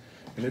out.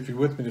 And if you're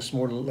with me this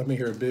morning, let me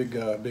hear a big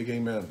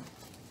amen.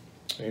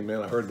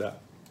 Amen. I heard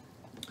that.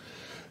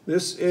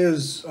 This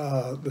is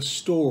the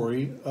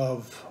story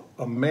of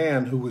a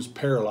man who was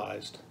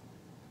paralyzed.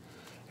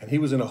 And he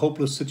was in a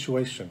hopeless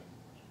situation.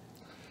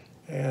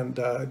 And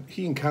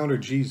he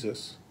encountered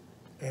Jesus.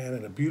 And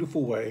in a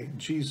beautiful way,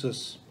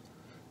 Jesus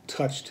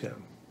touched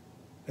him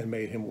and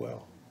made him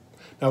well.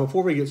 Now,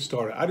 before we get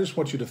started, I just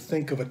want you to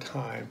think of a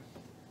time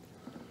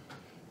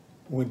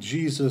when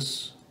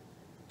Jesus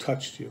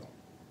touched you.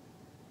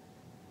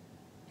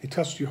 He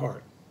touched your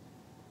heart.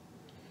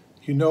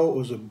 It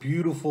was a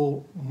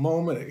beautiful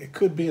moment. It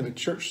could be in a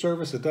church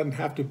service. It doesn't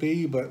have to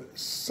be, but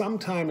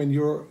sometime in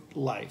your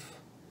life,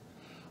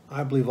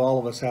 I believe all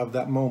of us have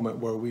that moment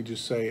where we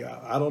just say,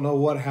 I don't know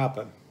what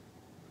happened,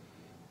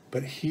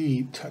 but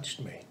He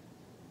touched me.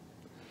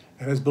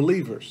 And as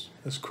believers,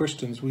 as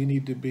Christians, we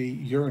need to be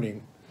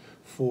yearning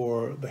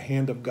for the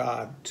hand of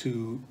God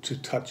to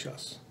touch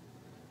us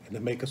and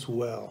to make us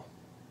well.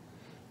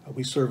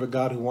 We serve a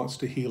God who wants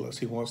to heal us.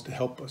 He wants to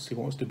help us. He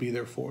wants to be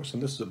there for us.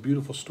 And this is a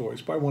beautiful story.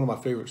 It's probably one of my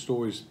favorite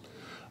stories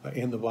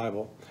in the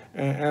Bible.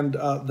 And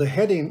the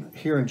heading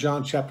here in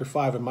John chapter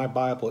 5 in my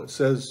Bible, it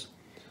says,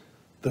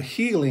 The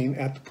Healing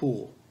at the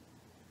Pool,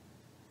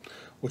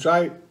 which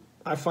I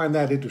find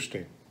that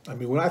interesting. I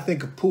mean, when I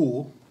think of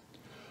pool,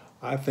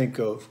 I think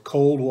of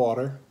cold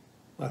water.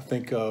 I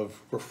think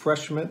of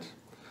refreshment.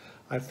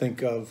 I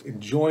think of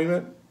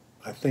enjoyment.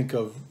 I think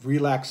of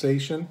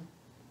relaxation.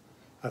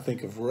 I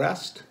think of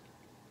rest.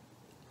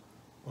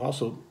 I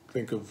also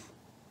think of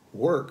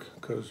work,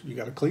 because you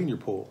got to clean your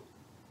pool.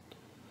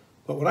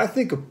 But when I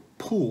think of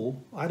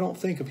pool, I don't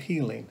think of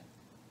healing.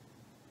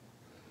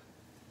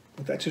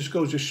 But that just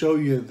goes to show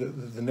you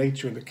the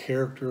nature and the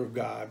character of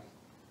God.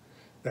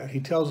 That he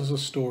tells us a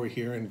story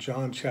here in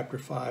John chapter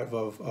 5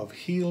 of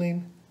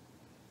healing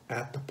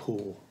at the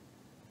pool.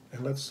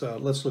 And let's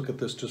look at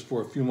this just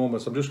for a few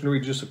moments. I'm just going to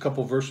read just a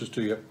couple verses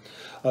to you.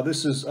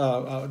 This is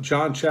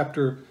John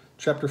chapter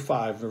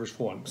 5, verse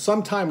 1.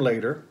 Sometime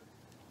later,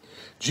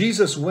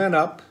 Jesus went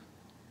up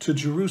to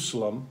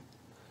Jerusalem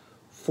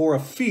for a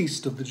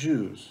feast of the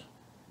Jews.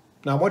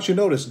 Now, I want you to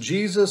notice,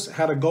 Jesus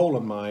had a goal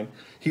in mind.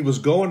 He was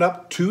going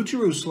up to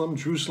Jerusalem.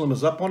 Jerusalem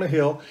is up on a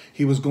hill.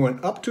 He was going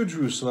up to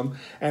Jerusalem,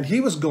 and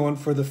he was going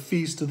for the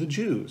feast of the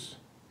Jews.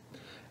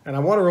 And I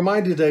want to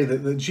remind you today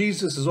that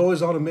Jesus is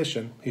always on a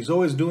mission. He's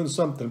always doing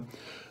something.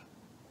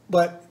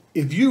 But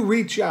if you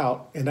reach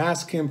out and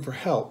ask him for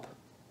help,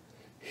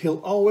 he'll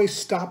always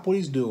stop what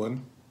he's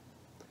doing,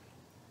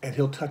 and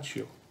he'll touch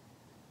you.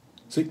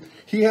 See,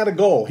 he had a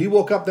goal. He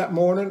woke up that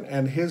morning,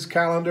 and his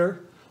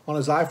calendar on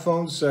his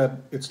iPhone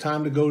said, it's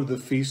time to go to the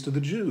Feast of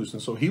the Jews.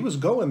 And so he was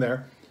going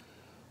there.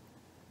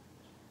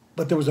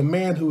 But there was a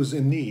man who was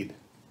in need.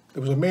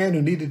 There was a man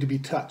who needed to be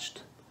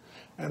touched.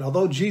 And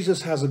although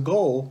Jesus has a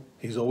goal,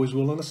 he's always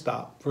willing to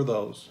stop for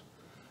those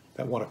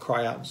that want to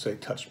cry out and say,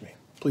 touch me.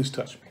 Please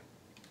touch me.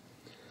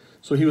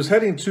 So he was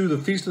heading to the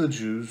Feast of the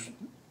Jews.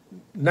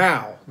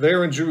 Now,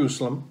 there in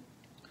Jerusalem,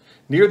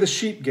 near the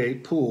Sheep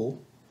Gate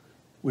pool,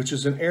 which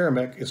is in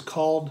Aramaic, is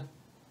called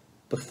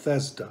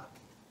Bethesda,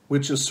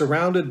 which is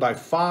surrounded by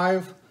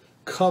 5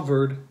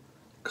 covered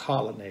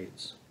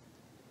colonnades.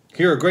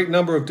 Here, a great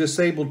number of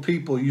disabled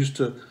people used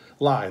to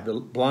lie, the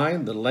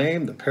blind, the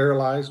lame, the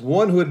paralyzed,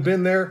 one who had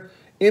been there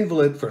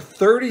invalid for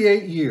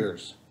 38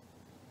 years.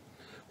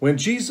 When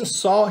Jesus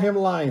saw him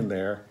lying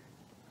there,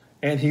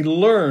 and he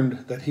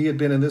learned that he had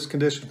been in this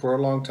condition for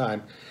a long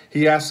time,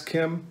 he asked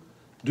him,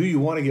 do you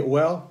want to get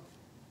well?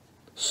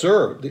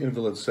 Sir, the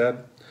invalid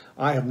said,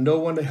 I have no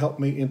one to help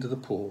me into the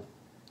pool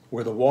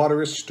where the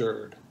water is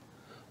stirred.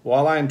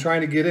 While I am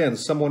trying to get in,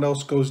 someone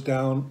else goes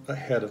down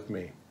ahead of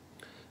me.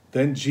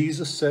 Then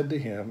Jesus said to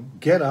him,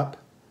 get up,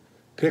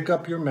 pick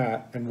up your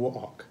mat and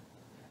walk.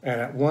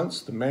 And at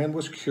once the man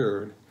was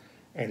cured,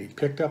 and he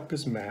picked up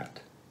his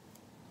mat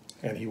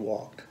and he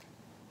walked.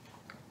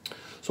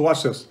 So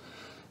watch this.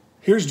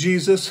 Here's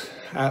Jesus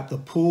at the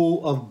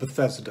pool of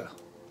Bethesda.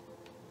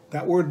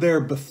 That word there,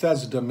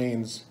 Bethesda,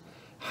 means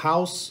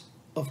house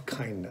of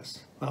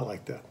kindness. I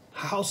like that.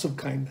 House of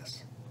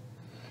kindness.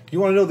 You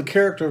want to know the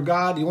character of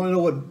God? You want to know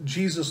what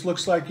Jesus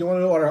looks like? You want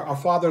to know what our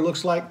Father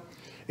looks like?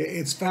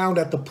 It's found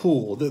at the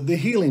pool, the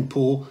healing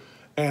pool,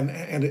 and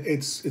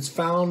it's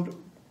found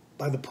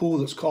by the pool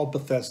that's called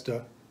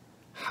Bethesda,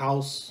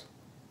 house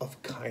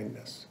of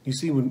kindness. You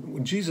see,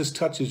 when Jesus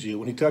touches you,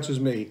 when he touches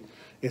me,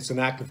 it's an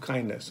act of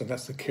kindness, and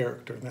that's the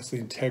character, and that's the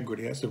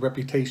integrity, that's the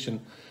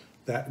reputation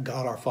that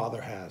God our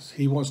Father has.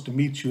 He wants to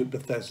meet you at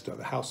Bethesda,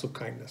 the house of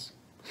kindness.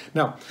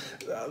 Now,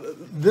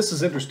 this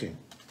is interesting.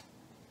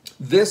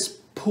 This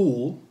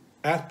pool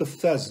at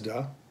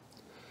Bethesda,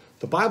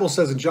 the Bible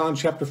says in John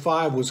chapter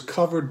 5, was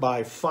covered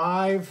by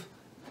 5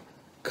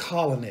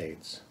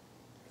 colonnades,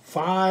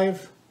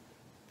 5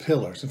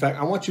 pillars. In fact,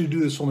 I want you to do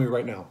this for me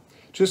right now.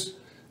 Just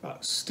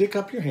stick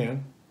up your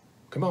hand,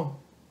 come on,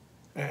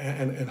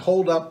 and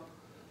hold up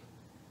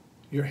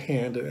your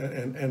hand,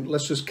 and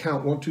let's just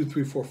count 1, 2,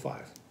 3, 4,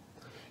 5.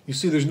 You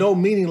see, there's no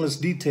meaningless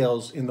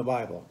details in the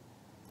Bible.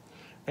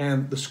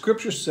 And the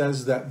scripture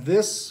says that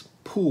this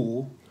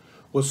pool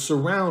was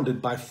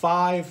surrounded by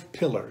 5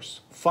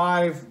 pillars,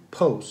 5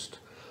 posts,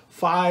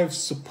 5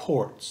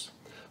 supports,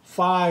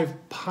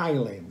 5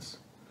 pilings,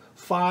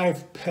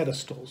 5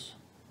 pedestals.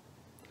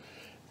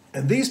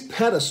 And these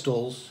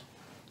pedestals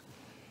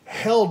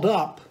held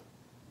up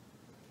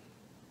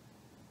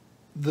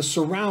the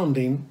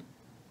surrounding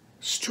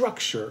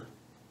structure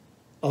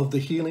of the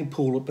healing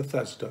pool of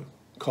Bethesda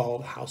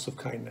called House of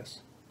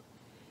Kindness.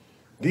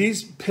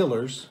 These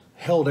pillars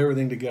held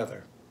everything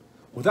together.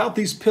 Without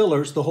these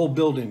pillars, the whole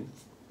building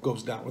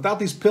goes down. Without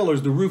these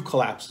pillars, the roof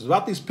collapses.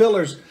 Without these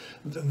pillars,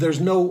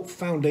 there's no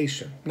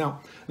foundation. Now,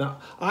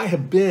 I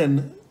have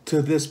been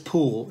to this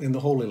pool in the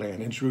Holy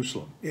Land in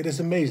Jerusalem. It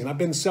is amazing. I've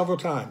been several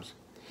times.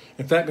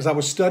 In fact, as I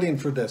was studying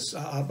for this,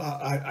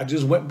 I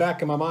just went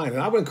back in my mind,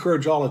 and I would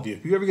encourage all of you,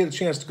 if you ever get a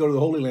chance to go to the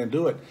Holy Land,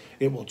 do it.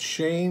 It will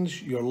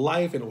change your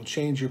life, and it will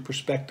change your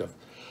perspective.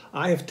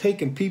 I have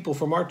taken people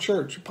from our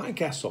church, Pine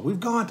Castle. We've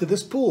gone to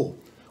this pool.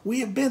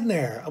 We have been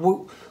there.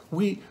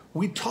 We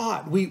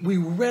taught. We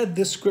read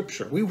this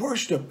scripture. We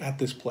worshiped at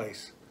this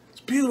place. It's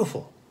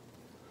beautiful.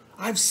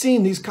 I've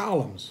seen these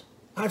columns.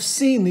 I've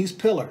seen these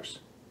pillars.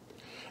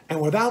 And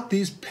without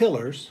these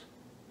pillars,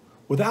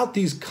 without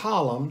these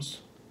columns,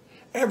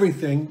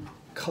 everything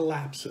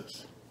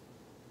collapses.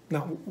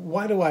 Now,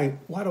 why do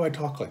I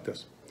talk like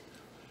this?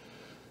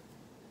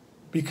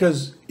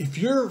 Because if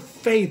your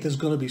faith is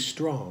going to be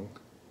strong,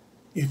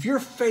 if your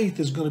faith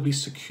is going to be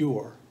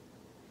secure,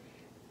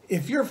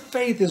 if your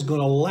faith is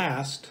going to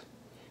last,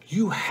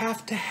 you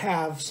have to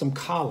have some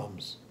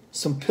columns,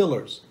 some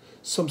pillars,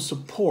 some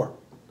support.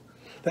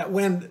 That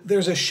when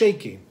there's a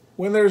shaking,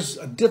 when there's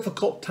a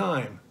difficult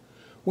time,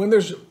 when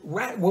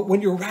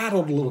you're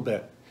rattled a little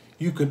bit,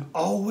 You can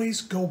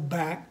always go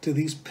back to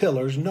these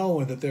pillars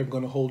knowing that they're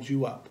going to hold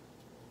you up.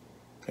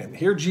 And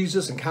here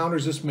Jesus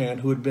encounters this man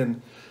who had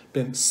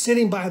been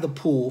sitting by the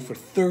pool for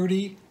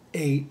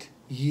 38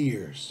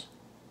 years.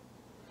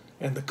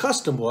 And the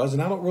custom was,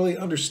 and I don't really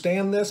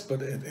understand this,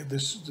 but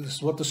this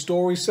is what the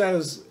story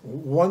says,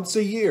 once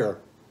a year,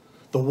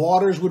 the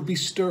waters would be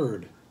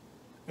stirred.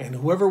 And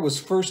whoever was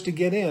first to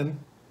get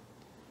in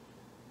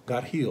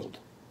got healed.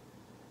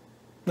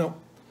 Now,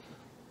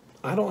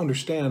 I don't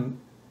understand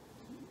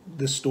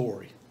this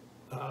story.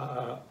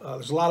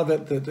 There's a lot of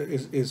it that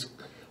is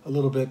a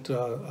little bit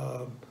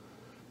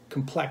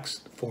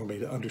complex for me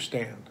to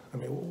understand. I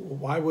mean,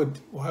 why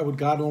would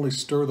God only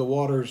stir the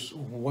waters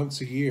once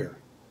a year?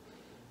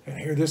 And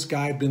here this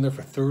guy had been there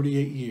for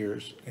 38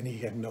 years, and he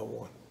had no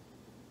one.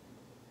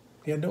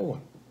 He had no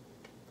one.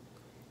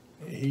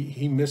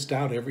 He missed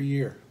out every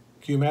year.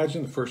 Can you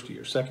imagine the first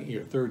year, second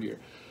year, third year?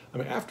 I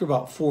mean, after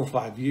about 4 or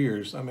 5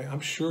 years, I mean, I'm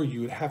sure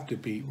you would have to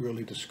be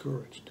really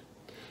discouraged.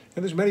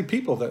 And there's many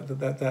people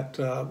that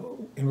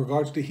in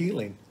regards to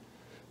healing,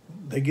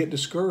 they get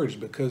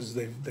discouraged because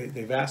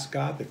they've asked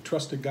God, they've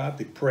trusted God,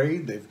 they've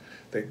prayed,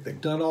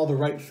 they've done all the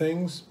right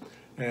things,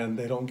 and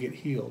they don't get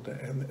healed.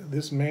 And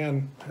this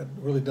man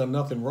had really done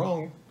nothing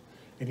wrong,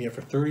 and yet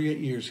for 38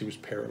 years he was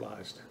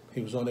paralyzed.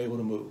 He was unable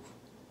to move.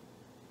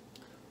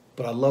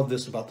 But I love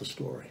this about the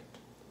story.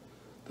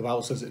 The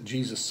Bible says that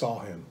Jesus saw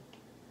him.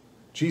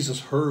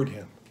 Jesus heard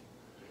him.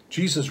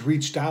 Jesus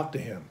reached out to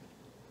him.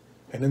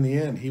 And in the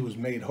end, he was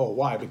made whole.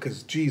 Why?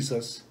 Because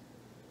Jesus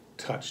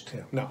touched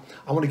him. Now,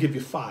 I want to give you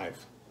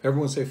 5.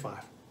 Everyone say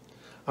 5.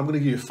 I'm going to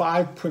give you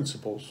 5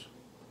 principles,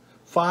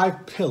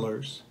 5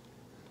 pillars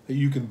that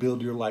you can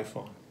build your life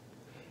on.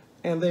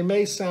 And they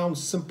may sound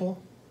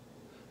simple,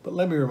 but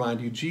let me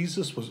remind you,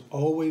 Jesus was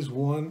always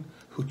one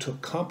who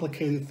took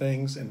complicated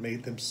things and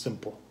made them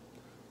simple.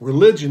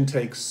 Religion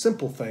takes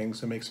simple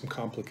things and makes them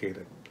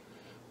complicated.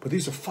 But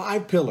these are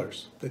 5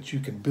 pillars that you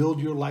can build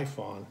your life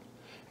on.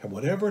 And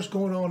whatever's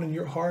going on in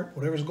your heart,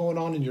 whatever's going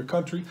on in your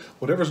country,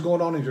 whatever's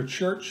going on in your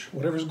church,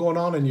 whatever's going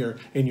on in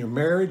your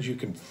marriage, you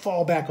can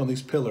fall back on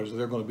these pillars.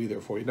 They're going to be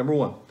there for you. Number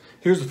 1,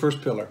 here's the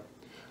first pillar.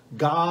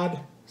 God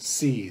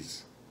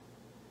sees.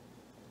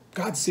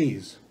 God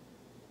sees.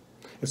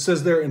 It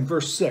says there in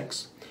verse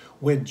 6,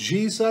 when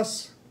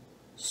Jesus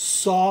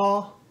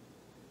saw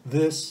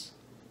this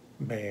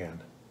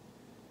man.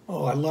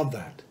 Oh, I love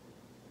that.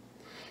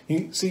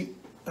 You see,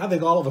 I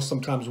think all of us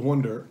sometimes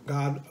wonder,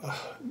 God,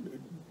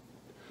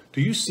 do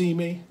you see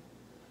me?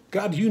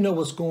 God, do you know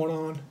what's going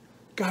on?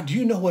 God, do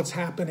you know what's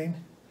happening?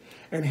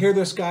 And here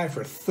this guy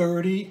for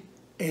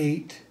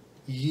 38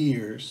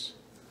 years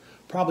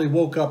probably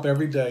woke up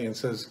every day and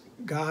says,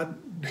 God,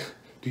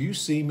 do you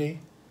see me?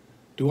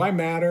 Do I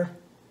matter?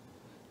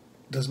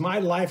 Does my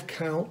life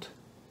count?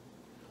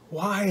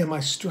 Why am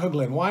I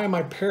struggling? Why am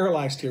I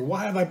paralyzed here?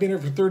 Why have I been here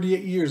for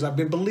 38 years? I've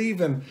been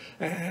believing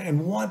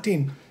and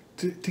wanting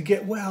to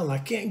get well. I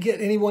can't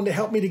get anyone to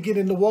help me to get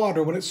in the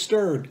water when it's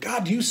stirred.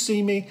 God, do you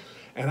see me?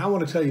 And I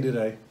want to tell you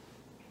today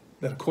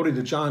that according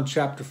to John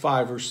chapter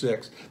 5, verse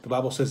 6, the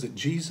Bible says that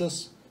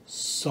Jesus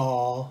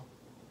saw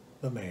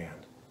the man.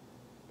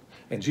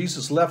 And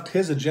Jesus left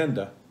his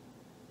agenda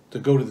to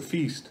go to the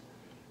feast,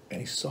 and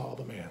he saw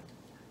the man.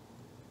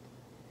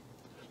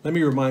 Let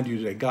me remind you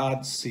today,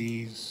 God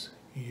sees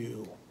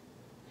you.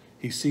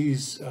 He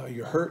sees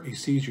your hurt. He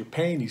sees your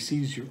pain. He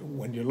sees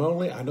when you're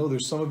lonely. I know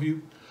there's some of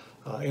you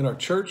in our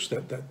church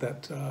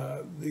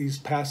that these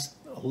past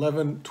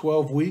 11,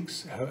 12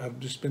 weeks have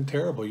just been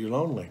terrible. You're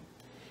lonely.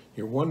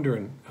 You're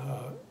wondering,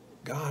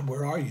 God,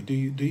 where are you?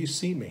 Do you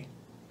see me?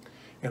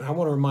 And I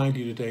want to remind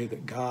you today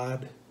that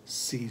God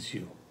sees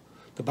you.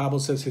 The Bible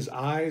says his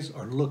eyes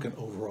are looking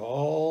over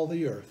all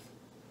the earth,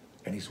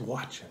 and he's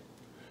watching.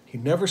 He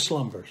never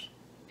slumbers.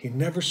 He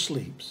never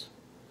sleeps.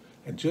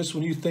 And just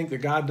when you think that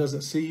God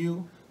doesn't see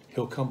you,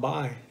 he'll come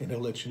by and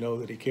he'll let you know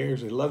that he cares,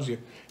 he loves you,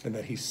 and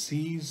that he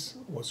sees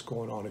what's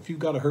going on. If you've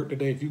got a hurt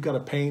today, if you've got a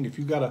pain, if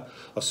you've got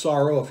a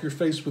sorrow, if you're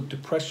faced with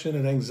depression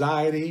and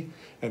anxiety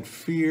and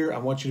fear, I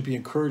want you to be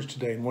encouraged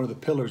today. And one of the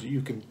pillars that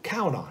you can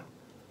count on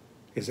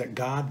is that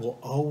God will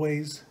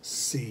always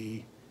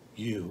see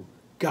you.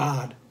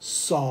 God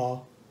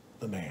saw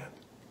the man.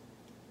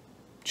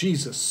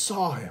 Jesus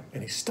saw him,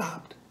 and he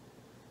stopped,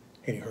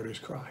 and he heard his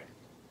cry.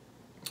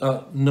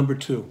 Number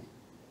 2.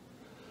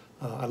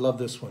 I love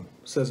this one.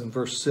 It says in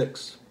verse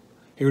 6,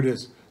 here it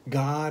is,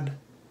 God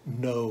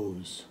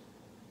knows.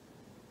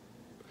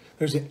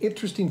 There's an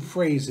interesting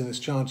phrase in this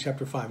John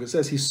chapter 5. It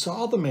says he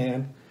saw the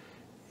man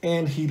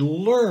and he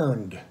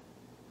learned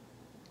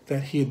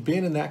that he had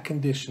been in that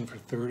condition for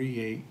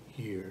 38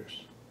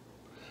 years.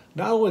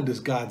 Not only does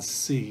God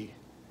see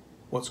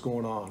what's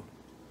going on,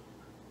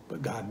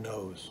 but God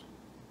knows.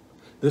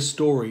 This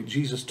story,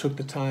 Jesus took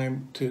the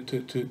time to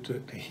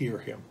hear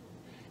him.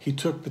 He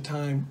took the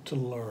time to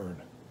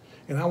learn.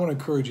 And I want to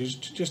encourage you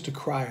just to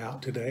cry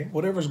out today.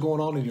 Whatever's going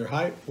on in your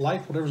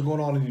life, whatever's going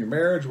on in your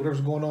marriage,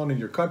 whatever's going on in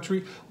your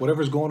country,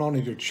 whatever's going on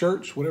in your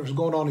church, whatever's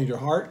going on in your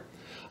heart,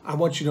 I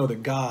want you to know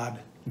that God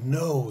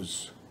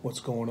knows what's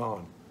going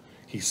on.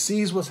 He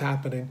sees what's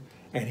happening,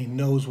 and he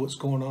knows what's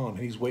going on. And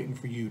he's waiting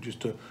for you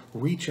just to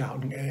reach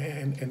out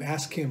and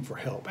ask him for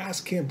help.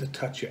 Ask him to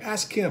touch you.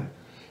 Ask him.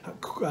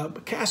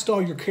 Cast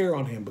all your care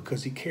on him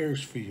because he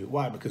cares for you.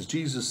 Why? Because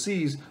Jesus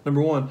sees,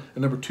 number one.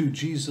 And number two,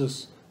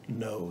 Jesus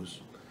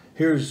knows.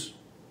 Here's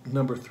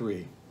number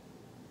three.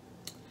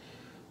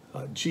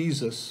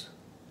 Jesus,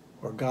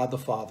 or God the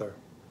Father,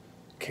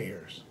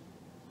 cares.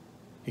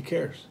 He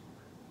cares.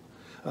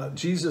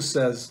 Jesus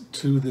says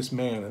to this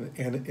man,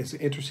 and it's an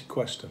interesting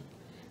question.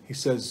 He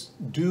says,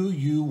 do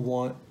you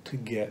want to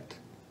get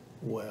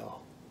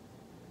well?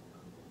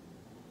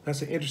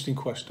 That's an interesting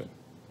question.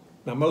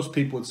 Now, most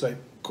people would say,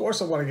 of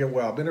course I want to get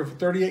well. I've been here for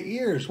 38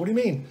 years. What do you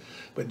mean?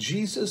 But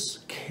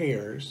Jesus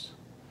cares,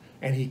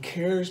 and he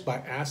cares by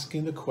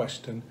asking the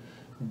question,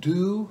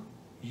 do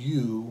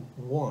you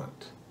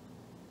want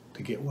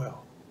to get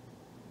well?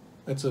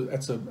 That's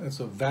a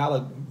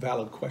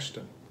valid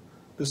question.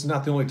 This is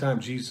not the only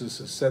time Jesus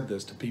has said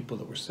this to people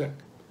that were sick.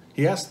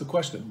 He asked the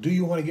question, do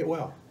you want to get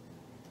well?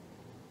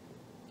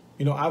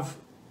 You know,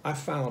 I've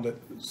found that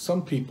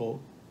some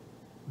people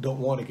don't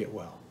want to get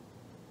well.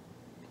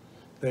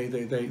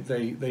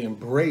 They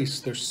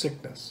embrace their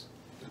sickness.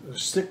 Their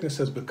sickness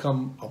has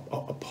become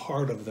a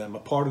part of them, a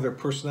part of their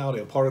personality,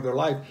 a part of their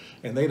life,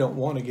 and they don't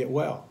want to get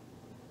well.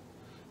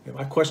 And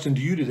my question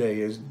to you today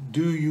is,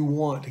 do you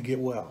want to get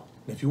well?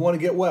 And if you want to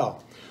get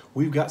well,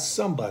 we've got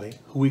somebody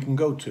who we can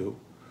go to,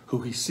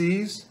 who he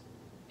sees,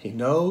 he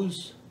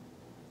knows,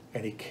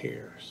 and he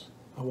cares.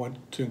 I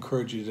want to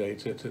encourage you today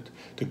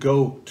to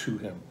go to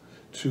him,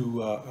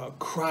 to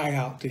cry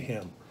out to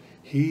him.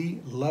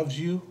 He loves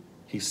you.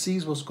 He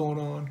sees what's going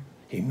on.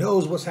 He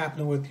knows what's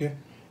happening with you,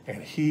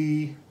 and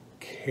he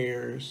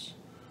cares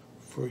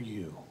for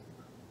you.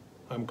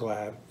 I'm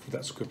glad for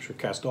that scripture.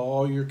 Cast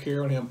all your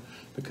care on him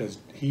because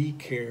he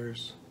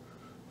cares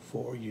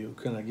for you.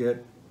 Can I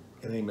get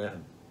an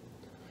amen?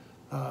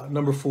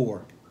 Number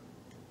 4,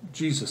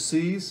 Jesus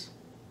sees,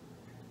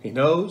 he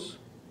knows,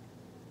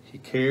 he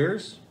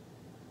cares,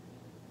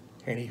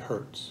 and he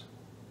hurts.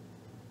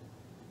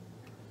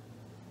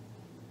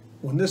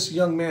 When this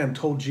young man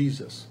told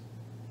Jesus,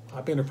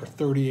 I've been here for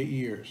 38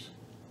 years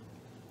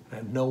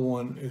and no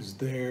one is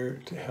there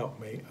to help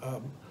me,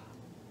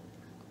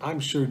 I'm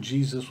sure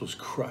Jesus was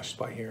crushed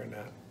by hearing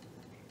that.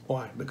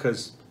 Why?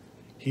 Because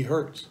he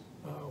hurts.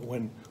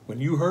 When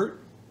you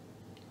hurt,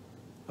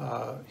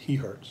 he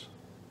hurts.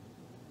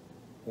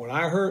 When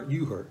I hurt,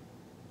 you hurt.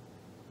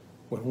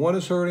 When one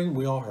is hurting,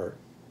 we all hurt.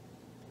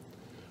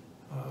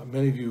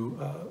 Many of you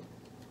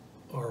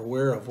are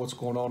aware of what's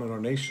going on in our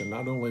nation,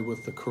 not only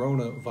with the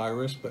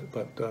coronavirus,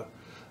 but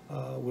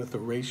with the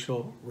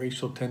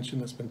racial tension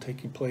that's been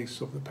taking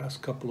place over the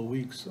past couple of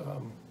weeks.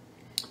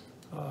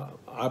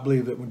 I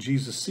believe that when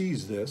Jesus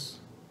sees this,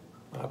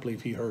 I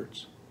believe he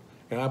hurts.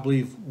 And I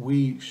believe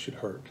we should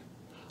hurt.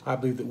 I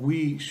believe that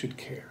we should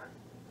care.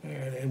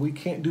 And we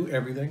can't do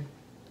everything,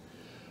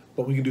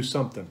 but we can do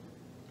something.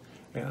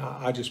 And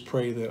I just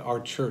pray that our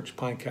church,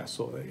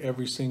 Pinecastle, that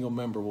every single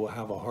member will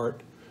have a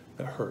heart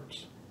that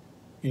hurts.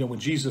 You know, when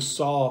Jesus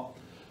saw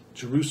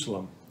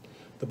Jerusalem,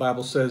 the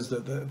Bible says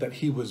that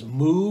he was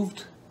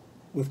moved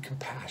with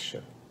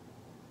compassion.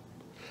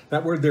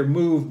 That word there,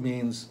 moved,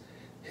 means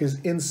his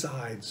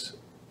insides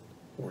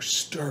were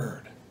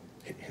stirred.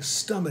 His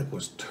stomach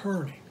was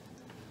turning.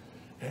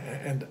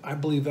 And I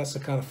believe that's the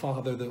kind of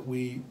father that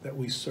we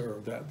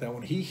serve, that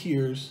when he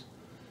hears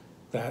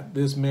that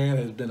this man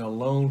has been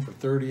alone for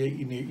 38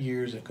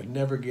 years and could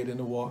never get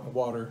into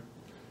water,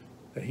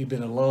 that he'd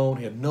been alone,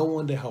 he had no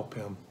one to help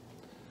him,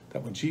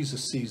 that when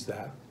Jesus sees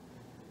that,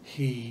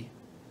 he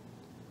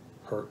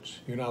hurts.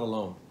 You're not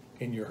alone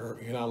in your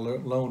hurt. You're not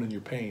alone in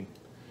your pain.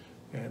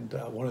 And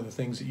one of the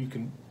things that you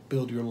can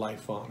build your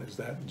life on is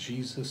that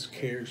Jesus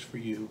cares for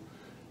you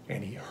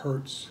and he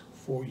hurts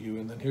for you.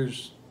 And then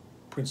here's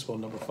principle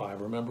number 5.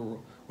 Remember,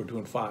 we're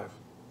doing 5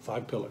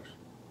 pillars.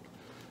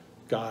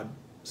 God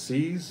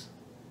sees,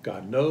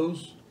 God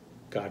knows,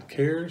 God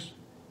cares,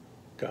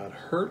 God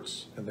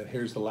hurts, and then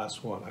here's the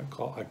last one. I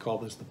call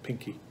this the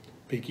pinky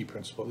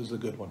principle. This is a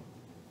good one.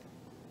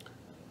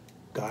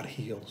 God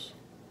heals.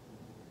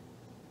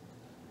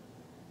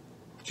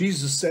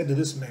 Jesus said to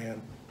this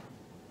man,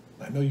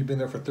 I know you've been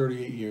there for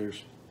 38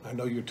 years. I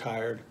know you're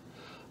tired.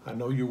 I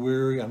know you're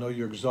weary. I know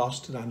you're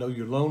exhausted. I know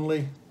you're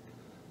lonely.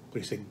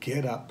 But he said,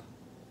 get up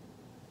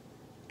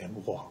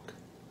and walk.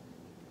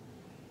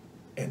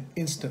 And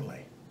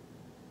instantly,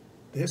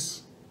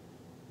 this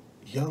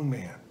young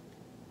man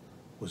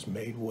was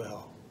made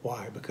well.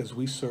 Why? Because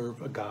we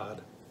serve a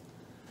God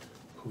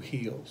who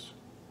heals.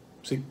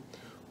 See,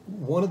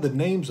 one of the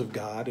names of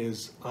God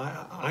is,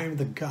 I am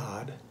the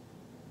God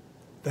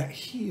that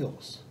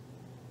heals.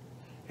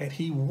 And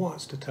he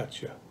wants to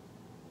touch you.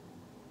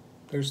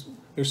 There's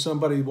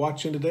somebody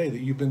watching today that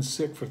you've been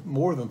sick for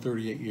more than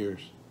 38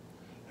 years.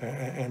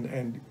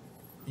 And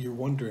you're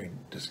wondering,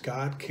 does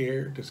God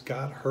care? Does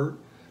God hurt?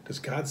 Does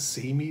God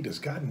see me? Does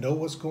God know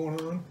what's going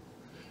on?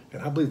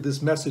 And I believe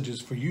this message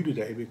is for you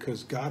today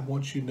because God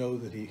wants you to know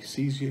that he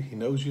sees you, he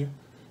knows you,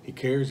 he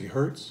cares, he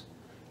hurts,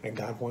 and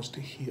God wants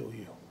to heal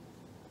you.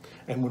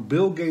 And when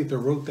Bill Gaither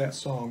wrote that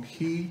song,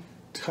 He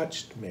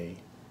Touched Me,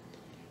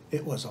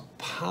 it was a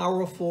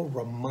powerful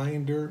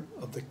reminder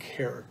of the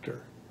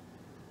character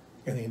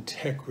and the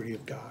integrity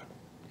of God.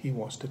 He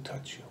wants to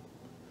touch you.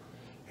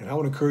 And I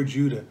would encourage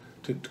you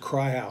to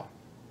cry out.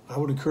 I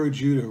would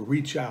encourage you to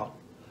reach out.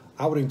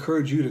 I would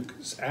encourage you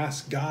to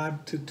ask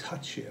God to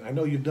touch you. And I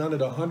know you've done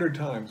it 100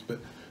 times, but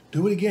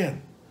do it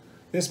again.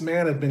 This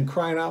man had been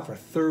crying out for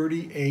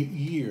 38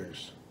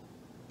 years.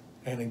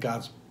 And in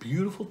God's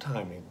beautiful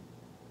timing,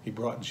 he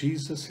brought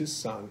Jesus, his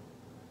son,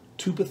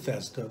 to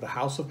Bethesda, the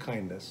house of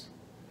kindness,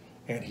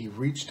 and he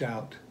reached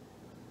out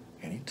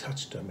and he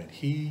touched him and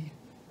he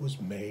was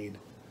made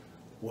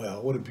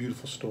well. What a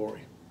beautiful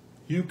story.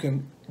 You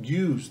can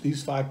use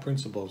these 5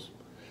 principles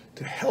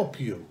to help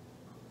you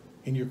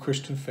in your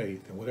Christian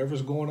faith, and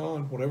whatever's going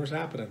on, whatever's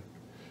happening,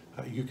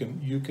 you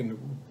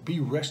can be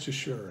rest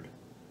assured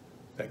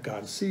that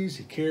God sees,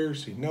 he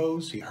cares, he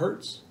knows, he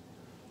hurts,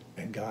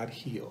 and God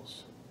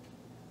heals.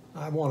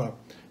 I want to,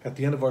 at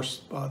the end of our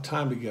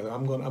time together,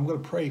 I'm going to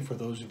pray for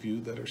those of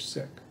you that are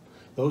sick,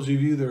 those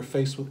of you that are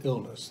faced with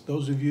illness,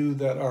 those of you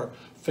that are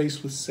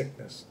faced with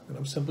sickness, and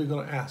I'm simply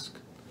going to ask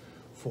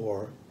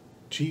for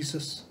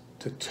Jesus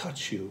to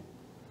touch you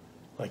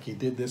like he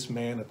did this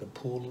man at the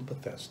pool of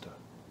Bethesda.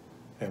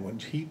 And when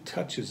he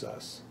touches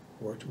us,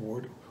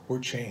 we're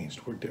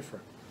changed, we're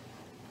different.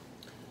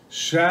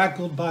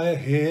 Shackled by a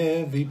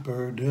heavy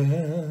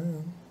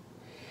burden,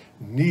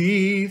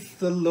 'neath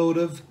the load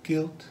of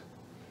guilt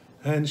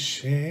and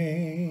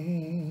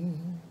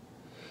shame,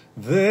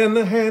 then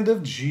the hand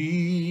of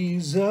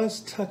Jesus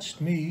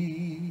touched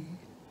me,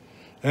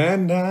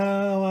 and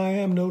now I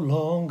am no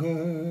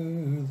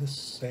longer the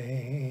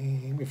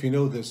same. If you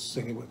know this,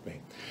 sing it with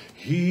me.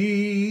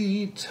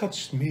 He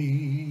touched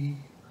me.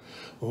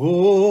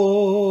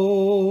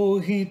 Oh,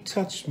 he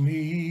touched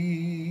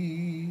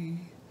me.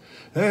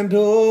 And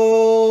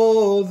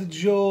oh, the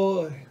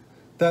joy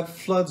that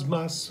floods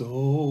my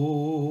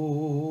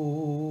soul.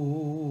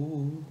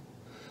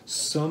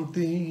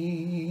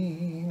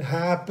 Something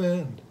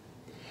happened,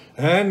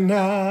 and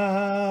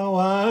now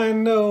I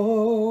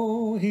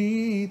know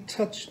he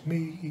touched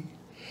me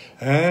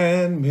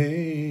and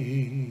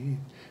made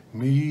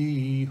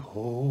me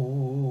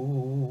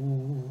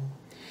whole.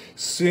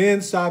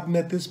 Since I've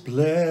met this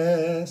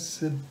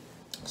blessed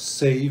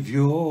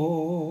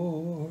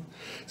Savior,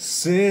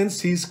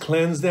 since he's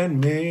cleansed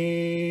and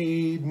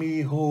made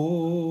me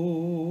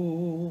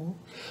whole,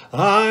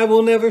 I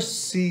will never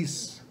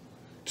cease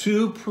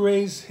to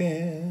praise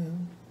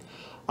him.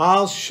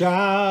 I'll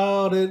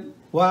shout it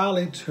while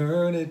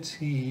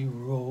eternity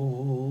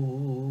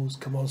rolls.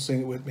 Come on,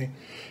 sing it with me.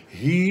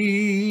 He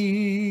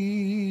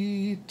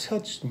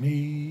touched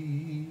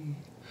me.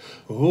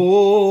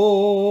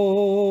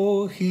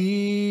 Oh,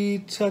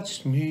 he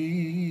touched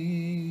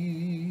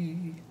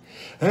me.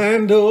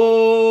 And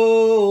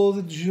oh,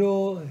 the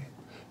joy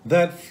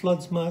that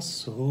floods my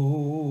soul.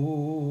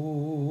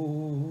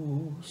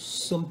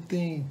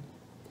 Something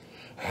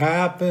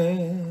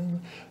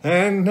happened,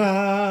 and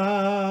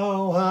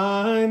now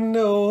I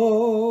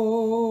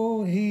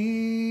know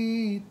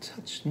he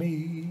touched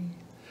me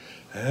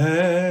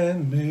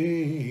and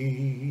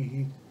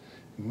made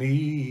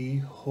me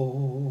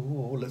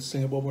whole. Let's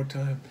sing it one more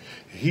time.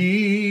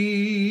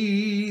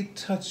 He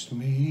touched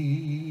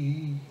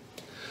me.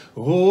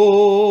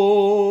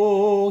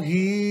 Oh,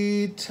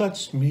 he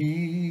touched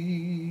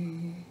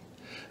me.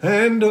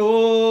 And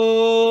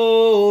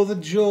oh, the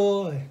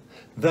joy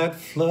that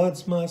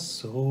floods my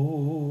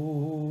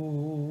soul.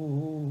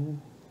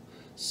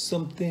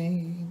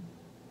 Something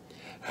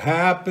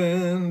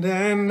happened,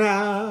 and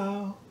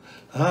now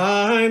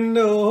I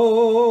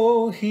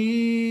know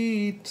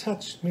he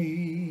touched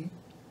me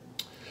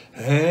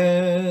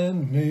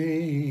and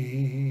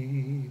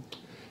made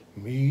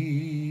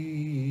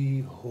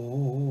me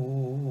whole.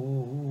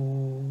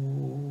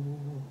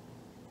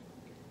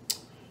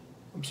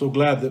 I'm so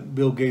glad that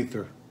Bill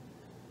Gaither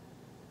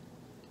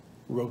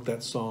wrote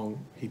that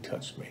song, He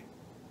Touched Me.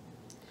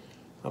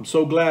 I'm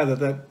so glad that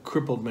that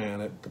crippled man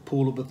at the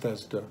pool of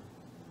Bethesda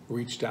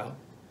reached out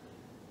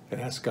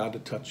and asked God to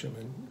touch him,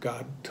 and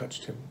God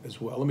touched him as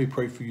well. Let me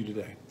pray for you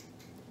today.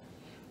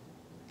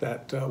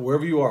 That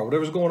wherever you are,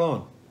 whatever's going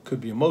on, it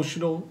could be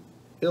emotional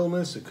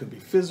illness, it could be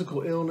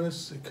physical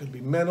illness, it could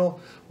be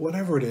mental,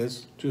 whatever it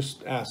is,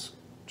 just ask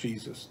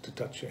Jesus to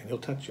touch you, and he'll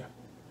touch you.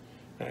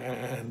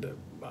 And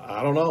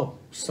I don't know,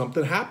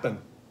 something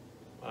happened.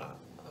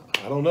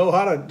 I don't know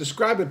how to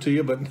describe it to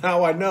you, but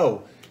now I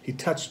know he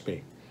touched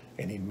me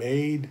and he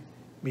made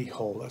me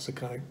whole. That's the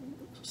kind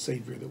of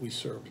Savior that we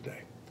serve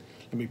today.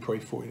 Let me pray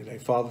for you today.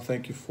 Father,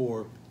 thank you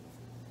for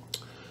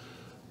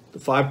the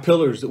 5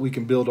 pillars that we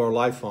can build our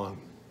life on,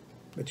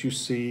 that you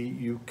see,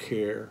 you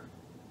care,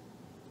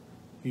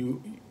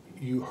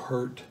 you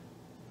hurt.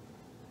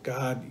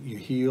 God, you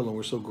heal, and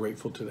we're so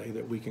grateful today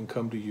that we can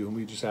come to you, and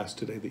we just ask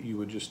today that you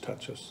would just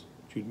touch us.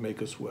 You'd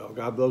make us well.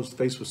 God, those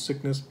faced with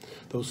sickness,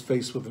 those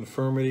faced with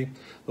infirmity,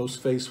 those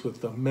faced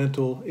with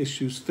mental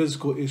issues,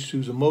 physical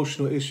issues,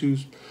 emotional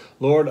issues,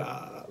 Lord,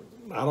 I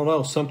don't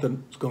know,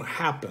 something's going to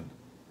happen.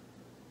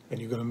 and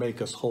you're going to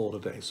make us whole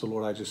today. So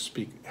Lord, I just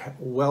speak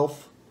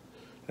wealth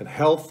and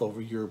health over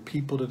your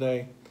people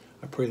today.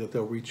 I pray that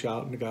they'll reach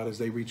out, and God, as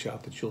they reach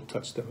out, that you'll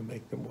touch them and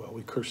make them well.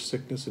 We curse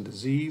sickness and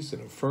disease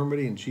and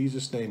infirmity in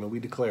Jesus' name, and we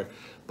declare,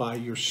 by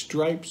your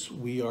stripes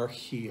we are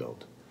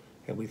healed.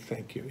 And we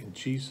thank you in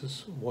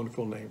Jesus'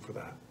 wonderful name for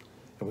that.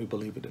 And we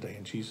believe it today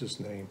in Jesus'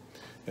 name.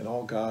 And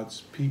all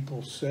God's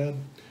people said,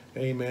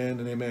 amen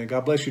and amen.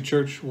 God bless you,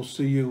 church. We'll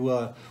see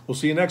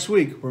you next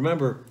week.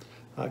 Remember,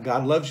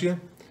 God loves you,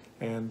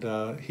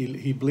 and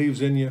he believes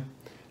in you.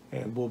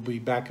 And we'll be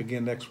back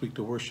again next week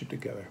to worship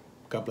together.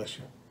 God bless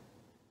you.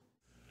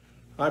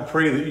 I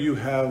pray that you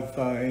have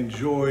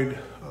enjoyed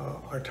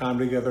our time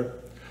together.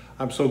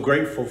 I'm so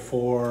grateful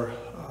for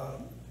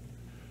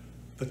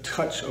the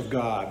touch of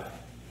God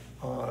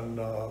on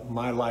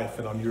my life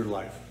and on your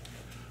life.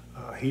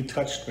 He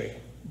touched me,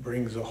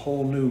 brings a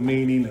whole new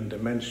meaning and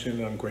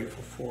dimension I'm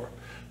grateful for.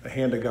 The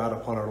hand of God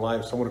upon our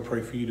lives. So I want to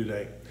pray for you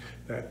today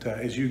that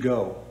as you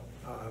go,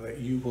 that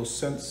you will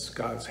sense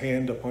God's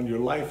hand upon your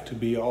life to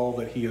be all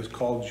that he has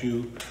called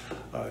you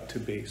to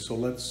be. So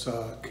let's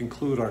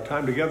conclude our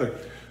time together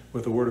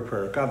with a word of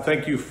prayer. God,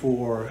 thank you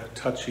for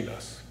touching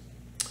us.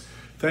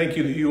 Thank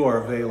you that you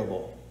are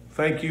available.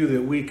 Thank you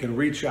that we can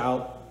reach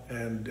out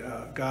and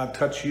God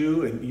touch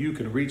you, and you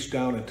can reach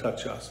down and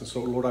touch us. And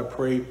so, Lord, I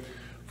pray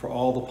for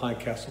all the Pine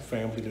Castle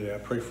family today. I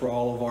pray for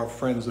all of our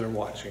friends that are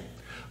watching.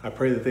 I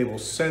pray that they will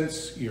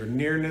sense your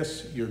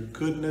nearness, your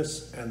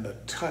goodness, and the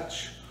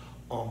touch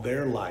on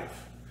their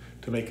life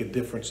to make a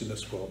difference in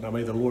this world. Now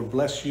may the Lord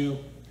bless you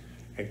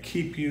and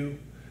keep you.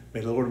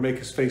 May the Lord make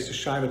his face to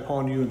shine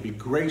upon you and be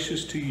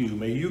gracious to you.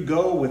 May you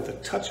go with the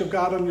touch of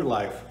God on your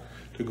life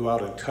to go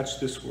out and touch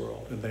this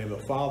world. In the name of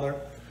the Father,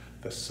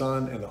 the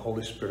Son, and the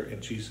Holy Spirit,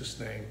 in Jesus'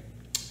 name,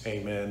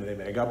 amen and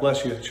amen. God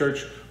bless you,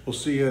 church. We'll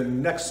see you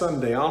next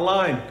Sunday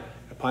online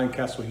at Pine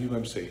Castle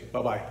UMC.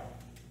 Bye-bye.